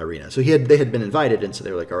means bring Irina. So they had been invited, and so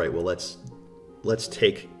they were like, all right, well, let's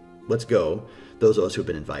go, those of us who have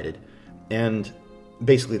been invited. And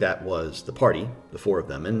basically that was the party, the four of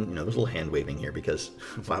them. And, there's a little hand-waving here, because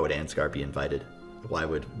why would Ansgar be invited? Why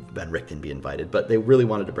would Van Richten be invited? But they really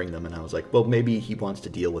wanted to bring them, and I was like, well, maybe he wants to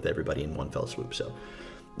deal with everybody in one fell swoop, so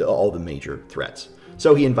all the major threats.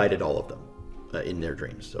 So he invited all of them in their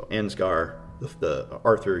dreams. So Ansgar, the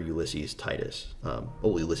Arthur, Ulysses, Titus.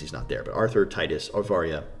 Ulysses not there, but Arthur, Titus,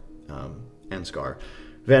 Arvaria, Ansgar,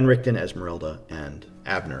 Van Richten, Esmeralda, and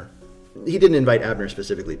Abner. He didn't invite Abner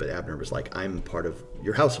specifically, but Abner was like, I'm part of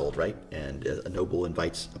your household, right? And a noble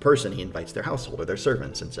invites a person, he invites their household or their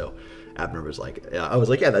servants. And so Abner was like, I was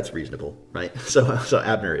like, yeah, that's reasonable, right? So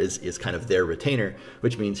Abner is kind of their retainer,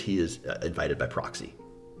 which means he is invited by proxy.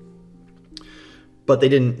 But they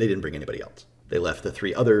didn't bring anybody else. They left the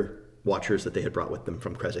three other watchers that they had brought with them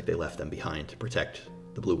from Krezk. They left them behind to protect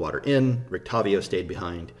the Blue Water Inn. Rictavio stayed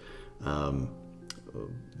behind.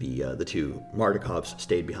 The two Markovs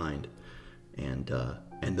stayed behind, and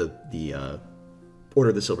the Order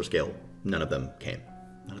of the Silver Scale, none of them came.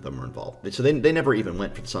 None of them were involved. So they never even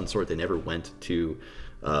went for the Sun Sword. They never went to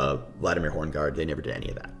Vladimir Horngard. They never did any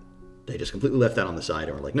of that. They just completely left that on the side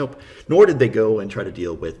and were like, nope. Nor did they go and try to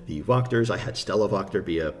deal with the Wachters. I had Stella Wachter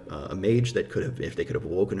be a mage that could have, if they could have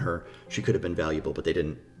awoken her, she could have been valuable, but they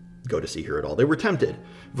didn't go to see her at all. They were tempted.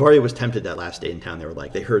 Varia was tempted that last day in town. They were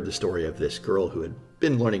like, they heard the story of this girl who had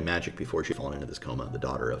been learning magic before she'd fallen into this coma, the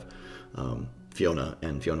daughter of Fiona,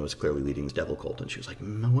 and Fiona was clearly leading this devil cult, and she was like,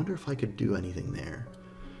 I wonder if I could do anything there.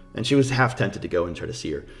 And she was half tempted to go and try to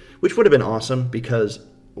see her, which would have been awesome, because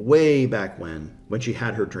way back when she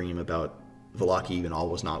had her dream about Vallaki and all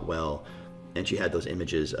was not well, and she had those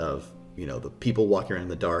images of, you know, the people walking around in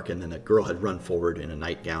the dark, and then a girl had run forward in a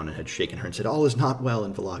nightgown and had shaken her and said, all is not well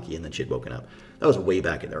in Vallaki, and then she had woken up. That was way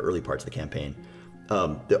back in the early parts of the campaign.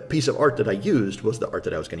 The piece of art that I used was the art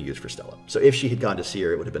that I was going to use for Stella. So if she had gone to see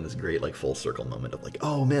her, it would have been this great, like, full circle moment of like,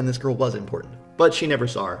 oh man, this girl was important. But she never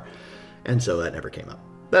saw her, and so that never came up.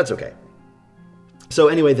 That's okay. So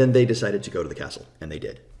anyway, then they decided to go to the castle, and they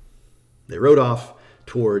did. They rode off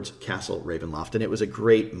towards Castle Ravenloft, and it was a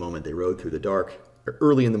great moment. They rode through the dark.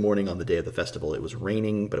 Early in the morning on the day of the festival, it was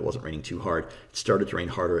raining, but it wasn't raining too hard. It started to rain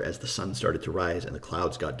harder as the sun started to rise and the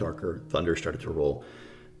clouds got darker. Thunder started to roll.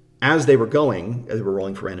 As they were going, they were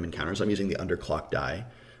rolling for random encounters. I'm using the underclock die,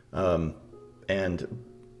 and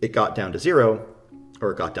it got down to 0,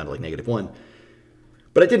 or it got down to like -1.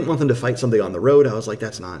 But I didn't want them to fight something on the road. I was like,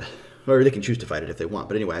 that's not... Or they can choose to fight it if they want.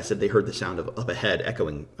 But anyway, I said they heard the sound of up ahead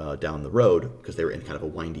echoing down the road, because they were in kind of a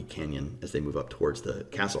windy canyon as they move up towards the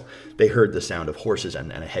castle. They heard the sound of horses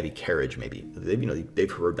and a heavy carriage, maybe.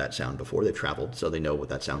 They've heard that sound before. They've traveled, so they know what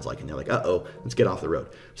that sounds like. And they're like, uh-oh, let's get off the road.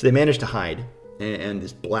 So they managed to hide, and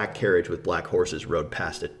this black carriage with black horses rode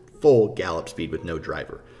past at full gallop speed with no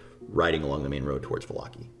driver, riding along the main road towards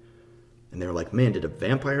Vallaki. And they were like, man, did a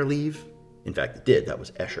vampire leave? In fact, it did. That was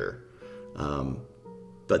Escher.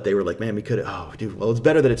 But they were like, man, we could have, oh, dude, well, it's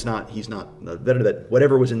better that it's not, he's not, better that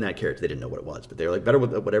whatever was in that carriage, they didn't know what it was, but they were like, better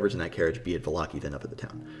whatever's in that carriage be at Vallaki than up at the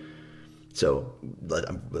town. So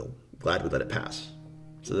I'm glad we let it pass.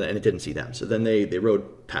 So then, and it didn't see them. So then they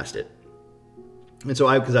rode past it. And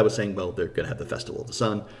so because I was saying, well, they're going to have the Festival of the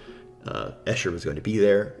Sun. Escher was going to be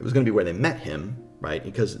there. It was going to be where they met him, right?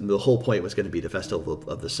 Because the whole point was going to be the Festival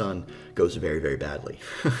of the Sun goes very, very badly.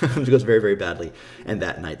 It goes very, very badly. And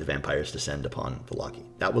that night, the vampires descend upon Vallaki.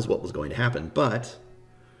 That was what was going to happen, but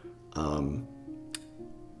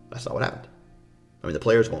that's not what happened. I mean, the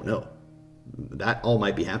players won't know. That all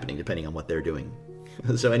might be happening depending on what they're doing.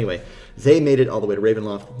 So anyway, they made it all the way to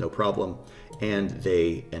Ravenloft, no problem, and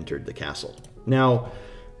they entered the castle. Now,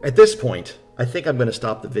 at this point, I think I'm going to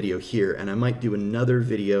stop the video here, and I might do another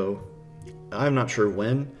video, I'm not sure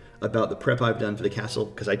when, about the prep I've done for the castle,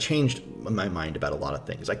 because I changed my mind about a lot of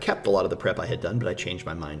things. I kept a lot of the prep I had done, but I changed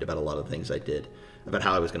my mind about a lot of things I did, about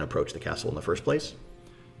how I was going to approach the castle in the first place.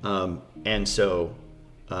 And so,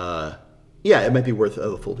 yeah, it might be worth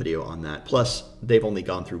a full video on that. Plus, they've only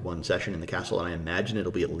gone through one session in the castle, and I imagine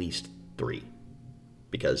it'll be at least 3,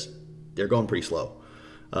 because they're going pretty slow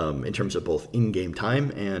in terms of both in-game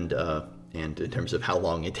time and in terms of how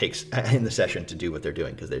long it takes in the session to do what they're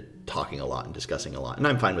doing, because they're talking a lot and discussing a lot. And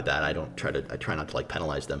I'm fine with that. I try not to like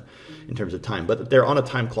penalize them in terms of time, but they're on a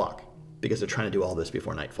time clock because they're trying to do all this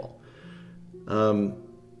before nightfall.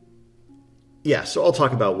 Yeah, so I'll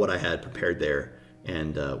talk about what I had prepared there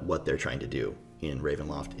and what they're trying to do in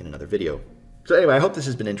Ravenloft in another video. So anyway, I hope this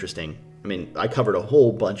has been interesting. I mean, I covered a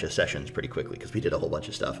whole bunch of sessions pretty quickly because we did a whole bunch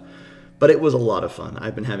of stuff. But it was a lot of fun.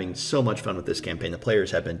 I've been having so much fun with this campaign. The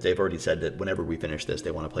players have been, they've already said that whenever we finish this,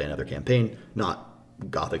 they want to play another campaign. Not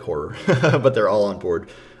gothic horror, but they're all on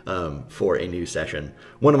board for a new session.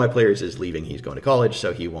 One of my players is leaving. He's going to college,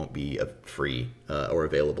 so he won't be free or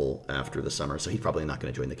available after the summer. So he's probably not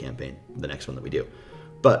going to join the campaign, the next one that we do.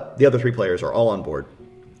 But the other 3 players are all on board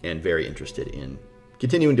and very interested in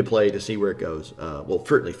continuing to play to see where it goes. Well,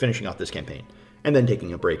 certainly finishing off this campaign and then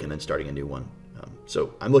taking a break and then starting a new one.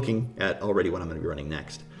 So I'm looking at already what I'm going to be running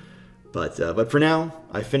next. But for now,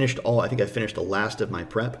 I finished I think I finished the last of my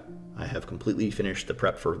prep. I have completely finished the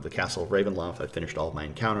prep for the Castle of Ravenloft. I've finished all of my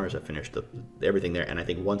encounters. I've finished everything there. And I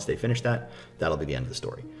think once they finish that, that'll be the end of the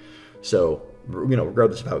story. So, you know,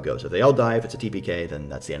 regardless of how it goes, if they all die, if it's a TPK, then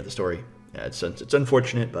that's the end of the story. It's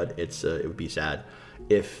unfortunate, but it would be sad.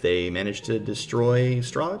 If they manage to destroy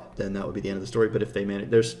Strahd, then that would be the end of the story. But if they manage,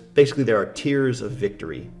 there are tiers of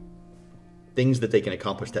victory, things that they can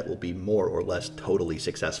accomplish that will be more or less totally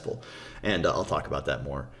successful. And I'll talk about that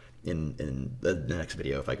more in the next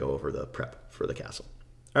video if I go over the prep for the castle.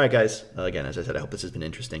 All right, guys. Again, as I said, I hope this has been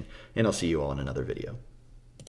interesting, and I'll see you all in another video.